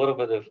there's a little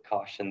bit of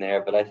caution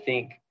there, but I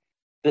think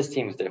this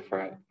team's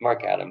different.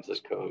 Mark Adams is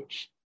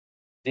coach.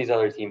 These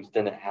other teams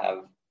didn't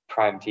have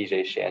prime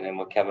TJ Shannon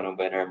with Kevin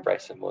O'Banner and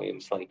Bryson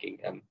Williams linking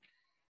him.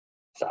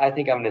 So I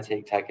think I'm going to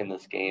take Tech in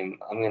this game.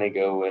 I'm going to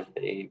go with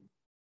a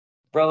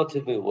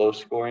relatively low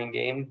scoring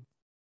game.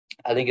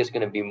 I think it's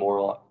going to be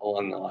more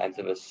along the lines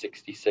of a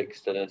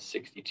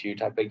 66-62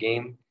 type of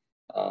game.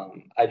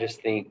 I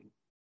just think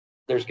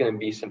there's going to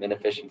be some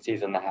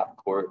inefficiencies in the half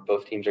court.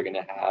 Both teams are going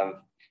to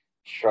have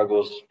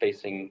struggles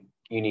facing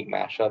unique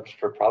matchups.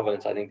 For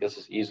Providence, I think this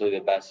is easily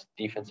the best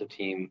defensive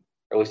team,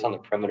 or at least on the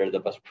perimeter, the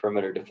best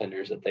perimeter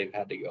defenders that they've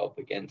had to go up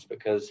against,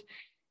 because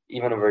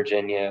even a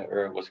Virginia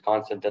or a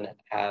Wisconsin didn't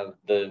have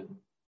the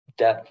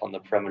depth on the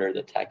perimeter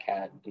that Tech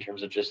had in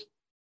terms of just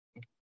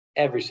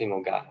every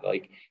single guy.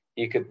 Like,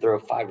 you could throw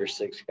 5 or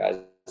 6 guys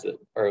that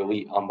are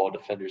elite on-ball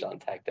defenders on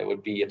Tech that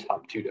would be a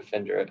top 2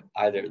 defender at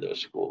either of those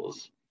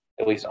schools,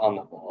 at least on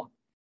the ball.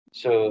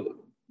 So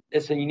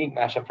it's a unique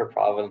matchup for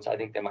Providence. I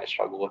think they might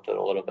struggle with it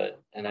a little bit,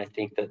 and I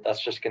think that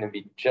that's just going to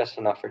be just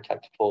enough for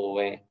Tech to pull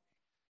away.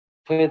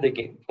 Player of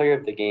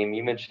the game.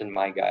 You mentioned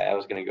my guy. I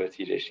was going to go with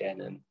TJ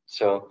Shannon,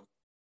 so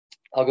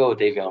I'll go with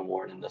Davion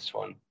Ward in this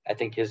one. I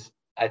think his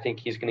I think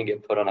he's going to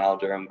get put on Al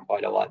Durham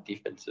quite a lot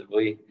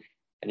defensively,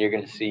 and you're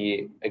going to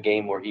see a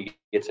game where he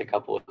gets a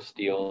couple of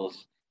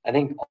steals. I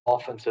think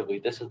offensively,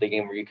 this is the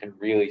game where you can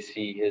really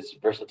see his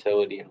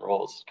versatility and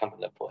roles come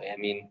into play. I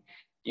mean,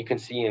 you can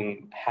see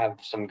him have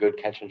some good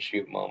catch and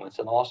shoot moments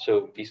and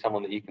also be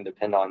someone that you can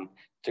depend on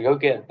to go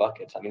get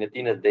buckets. I mean, at the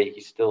end of the day,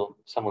 he's still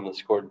someone that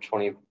scored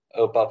 20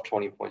 above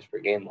 20 points per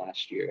game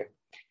last year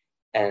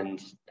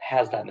and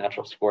has that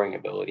natural scoring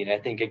ability. And I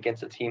think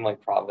against a team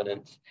like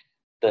Providence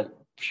that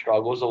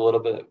struggles a little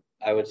bit,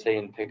 I would say,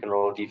 in pick and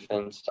roll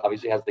defense,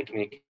 obviously has the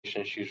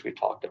communication issues we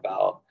talked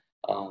about.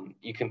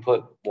 You can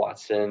put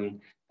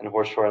Watson and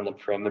Horsford on the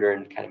perimeter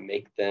and kind of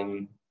make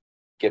them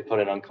get put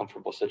in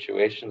uncomfortable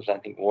situations. I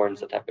think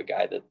Warren's the type of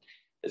guy that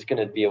is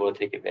going to be able to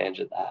take advantage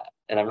of that.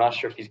 And I'm not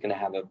sure if he's going to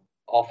have an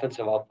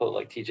offensive output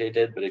like TJ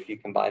did, but if you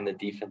combine the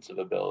defensive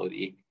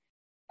ability,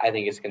 I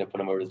think it's going to put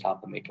him over the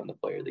top and make him the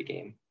player of the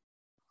game.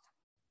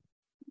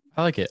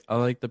 I like it. I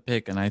like the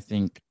pick, and I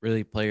think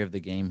really player of the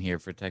game here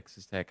for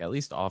Texas Tech, at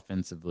least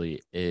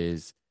offensively,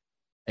 is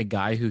a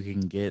guy who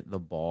can get the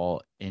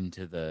ball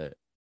into the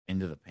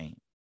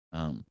paint,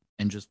 and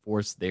just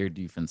force their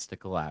defense to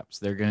collapse.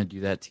 They're going to do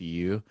that to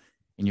you,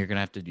 and you're going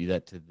to have to do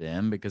that to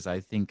them because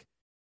I think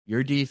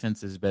your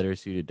defense is better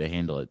suited to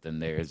handle it than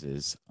theirs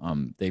is.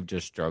 They've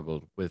just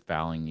struggled with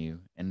fouling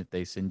you, and if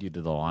they send you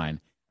to the line,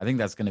 I think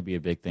that's going to be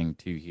a big thing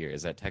too. Here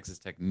is that Texas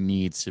Tech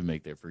needs to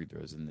make their free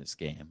throws in this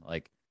game.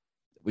 Like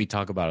we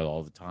talk about it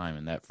all the time,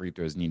 and that free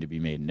throws need to be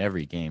made in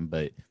every game,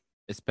 but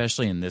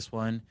especially in this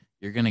one,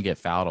 you're going to get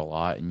fouled a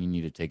lot, and you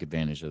need to take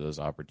advantage of those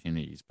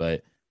opportunities.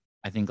 But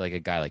I think like a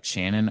guy like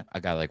Shannon,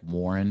 a guy like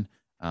Warren,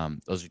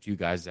 those are two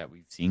guys that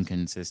we've seen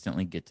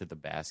consistently get to the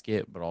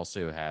basket, but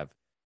also have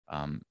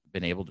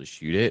been able to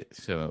shoot it.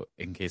 So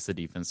in case the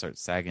defense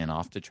starts sagging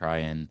off to try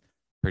and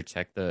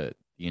protect the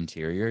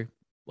interior,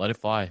 let it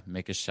fly,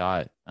 make a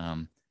shot.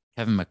 Kevin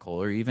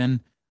McCullough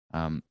even.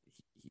 Um,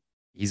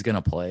 he's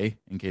gonna play.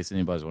 In case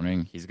anybody's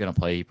wondering, he's gonna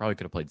play. He probably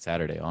could have played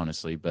Saturday,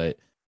 honestly, but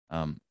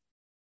um,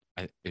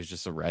 it was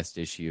just a rest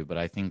issue. But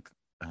I think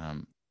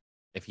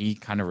if he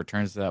kind of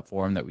returns to that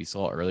form that we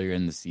saw earlier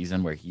in the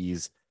season, where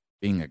he's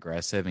being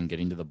aggressive and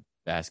getting to the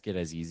basket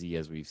as easy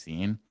as we've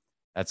seen,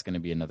 that's going to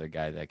be another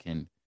guy that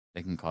can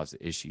cause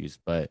issues.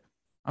 But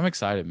I'm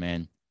excited,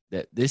 man.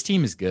 That this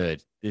team is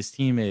good. This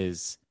team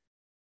is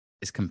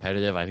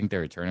competitive. I think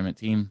they're a tournament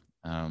team.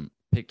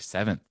 Picked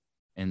seventh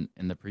in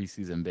the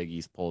preseason Big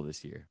East poll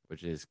this year,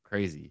 which is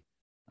crazy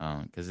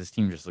because this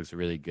team just looks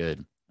really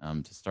good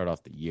to start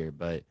off the year.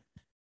 But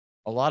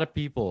a lot of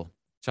people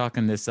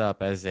chalking this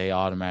up as a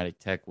automatic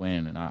Tech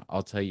win, and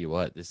I'll tell you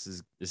what, this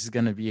is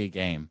going to be a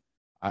game.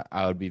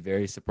 I would be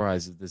very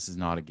surprised if this is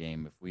not a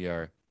game.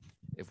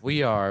 If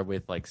we are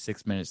with like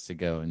 6 minutes to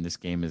go and this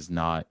game is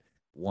not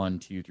one,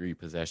 two, three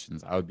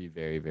possessions, I would be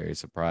very, very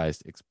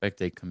surprised.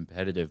 Expect a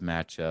competitive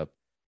matchup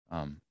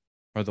um,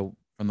 for the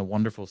from the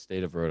wonderful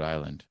state of Rhode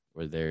Island,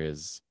 where there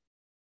is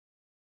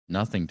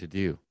nothing to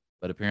do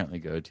but apparently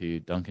go to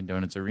Dunkin'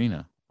 Donuts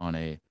Arena on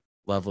a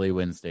lovely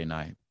Wednesday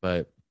night.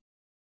 But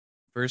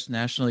first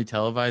nationally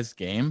televised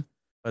game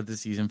of the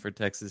season for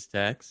Texas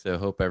Tech, so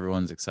hope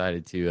everyone's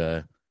excited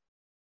to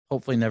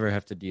hopefully never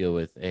have to deal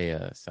with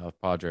a South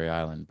Padre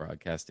Island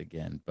broadcast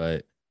again.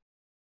 But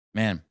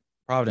man,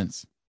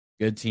 Providence,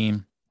 good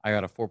team. I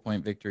got a 4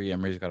 point victory.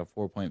 Emery's got a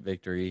 4 point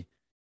victory.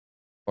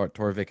 Bart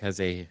Torvik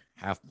has a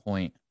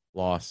half-point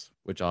loss,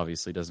 which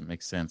obviously doesn't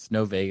make sense.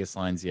 No Vegas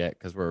lines yet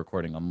because we're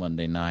recording on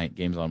Monday night.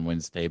 Games on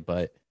Wednesday,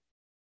 but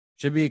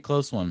should be a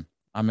close one.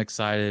 I'm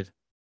excited.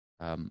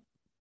 Um,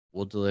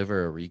 we'll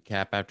deliver a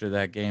recap after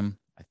that game,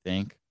 I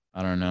think.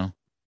 I don't know.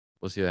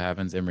 We'll see what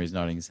happens. Emery's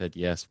nodding his head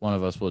yes. One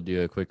of us will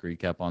do a quick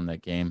recap on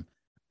that game.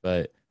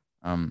 But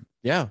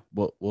yeah,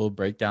 we'll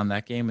break down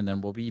that game and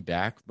then we'll be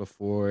back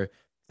before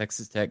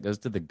Texas Tech goes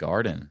to the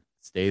Garden,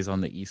 stays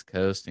on the East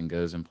Coast and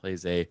goes and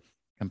plays a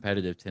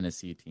competitive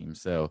Tennessee team.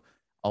 So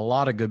a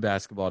lot of good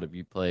basketball to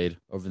be played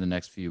over the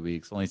next few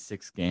weeks. Only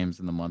 6 games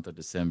in the month of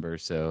December.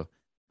 So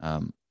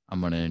I'm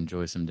going to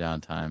enjoy some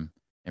downtime.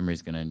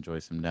 Emery's going to enjoy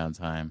some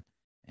downtime.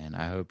 And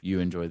I hope you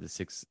enjoy the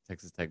 6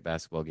 Texas Tech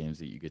basketball games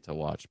that you get to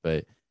watch.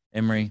 But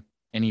Emery,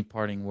 any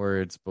parting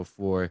words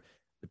before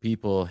the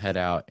people head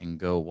out and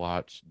go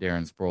watch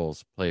Darren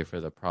Sproles play for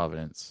the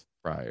Providence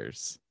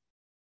Friars?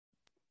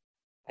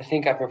 I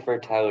think I prefer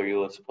Tyler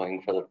Ulis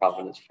playing for the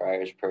Providence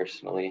Friars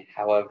personally.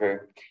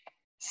 However,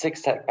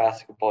 six Tech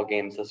basketball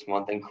games this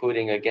month,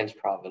 including against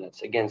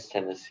Providence, against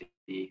Tennessee,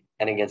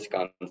 and against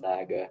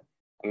Gonzaga.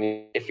 I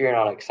mean, if you're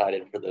not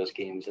excited for those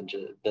games,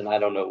 then I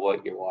don't know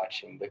what you're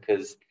watching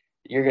because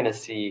you're going to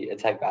see a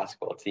Tech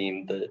basketball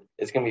team that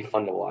it's going to be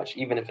fun to watch,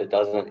 even if it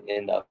doesn't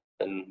end up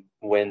in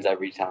wins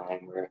every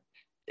time, or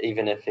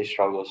even if they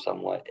struggle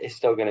somewhat. It's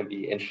still going to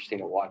be interesting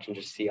to watch and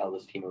just see how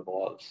this team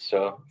evolves.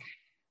 So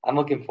I'm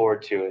looking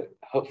forward to it.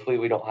 Hopefully,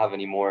 we don't have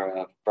any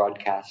more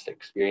broadcast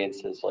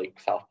experiences like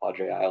South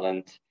Padre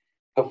Island.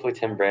 Hopefully,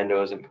 Tim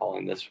Brando isn't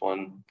calling this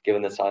one.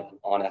 Given this on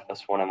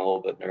FS1, I'm a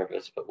little bit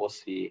nervous, but we'll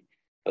see.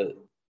 But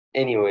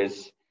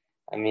anyways,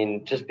 I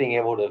mean, just being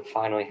able to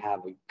finally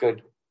have a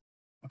good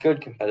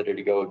good competitor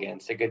to go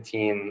against, a good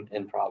team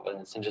in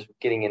Providence, and just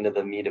getting into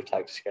the meat of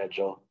Tech's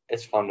schedule.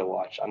 It's fun to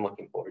watch. I'm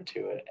looking forward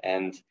to it,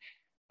 and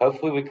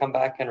hopefully we come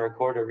back and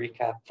record a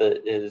recap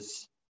that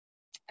is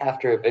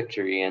after a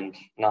victory and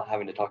not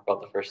having to talk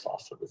about the first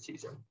loss of the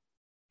season.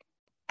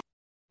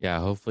 Yeah,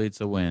 hopefully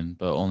it's a win,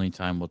 but only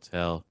time will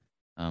tell.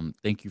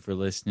 Thank you for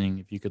listening.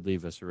 If you could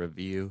leave us a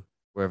review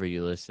wherever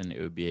you listen, it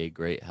would be a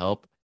great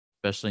help,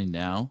 especially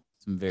now.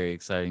 Some very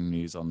exciting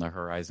news on the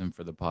horizon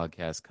for the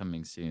podcast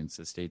coming soon,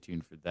 so stay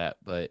tuned for that.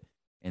 But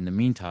in the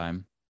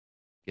meantime,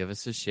 give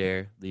us a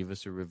share, leave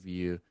us a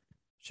review,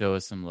 show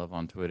us some love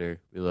on Twitter.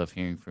 We love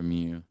hearing from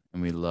you,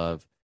 and we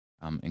love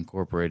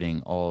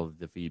incorporating all of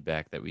the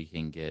feedback that we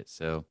can get.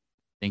 So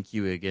thank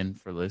you again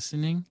for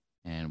listening,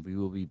 and we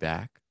will be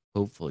back,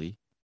 hopefully,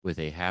 with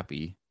a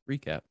happy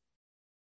recap.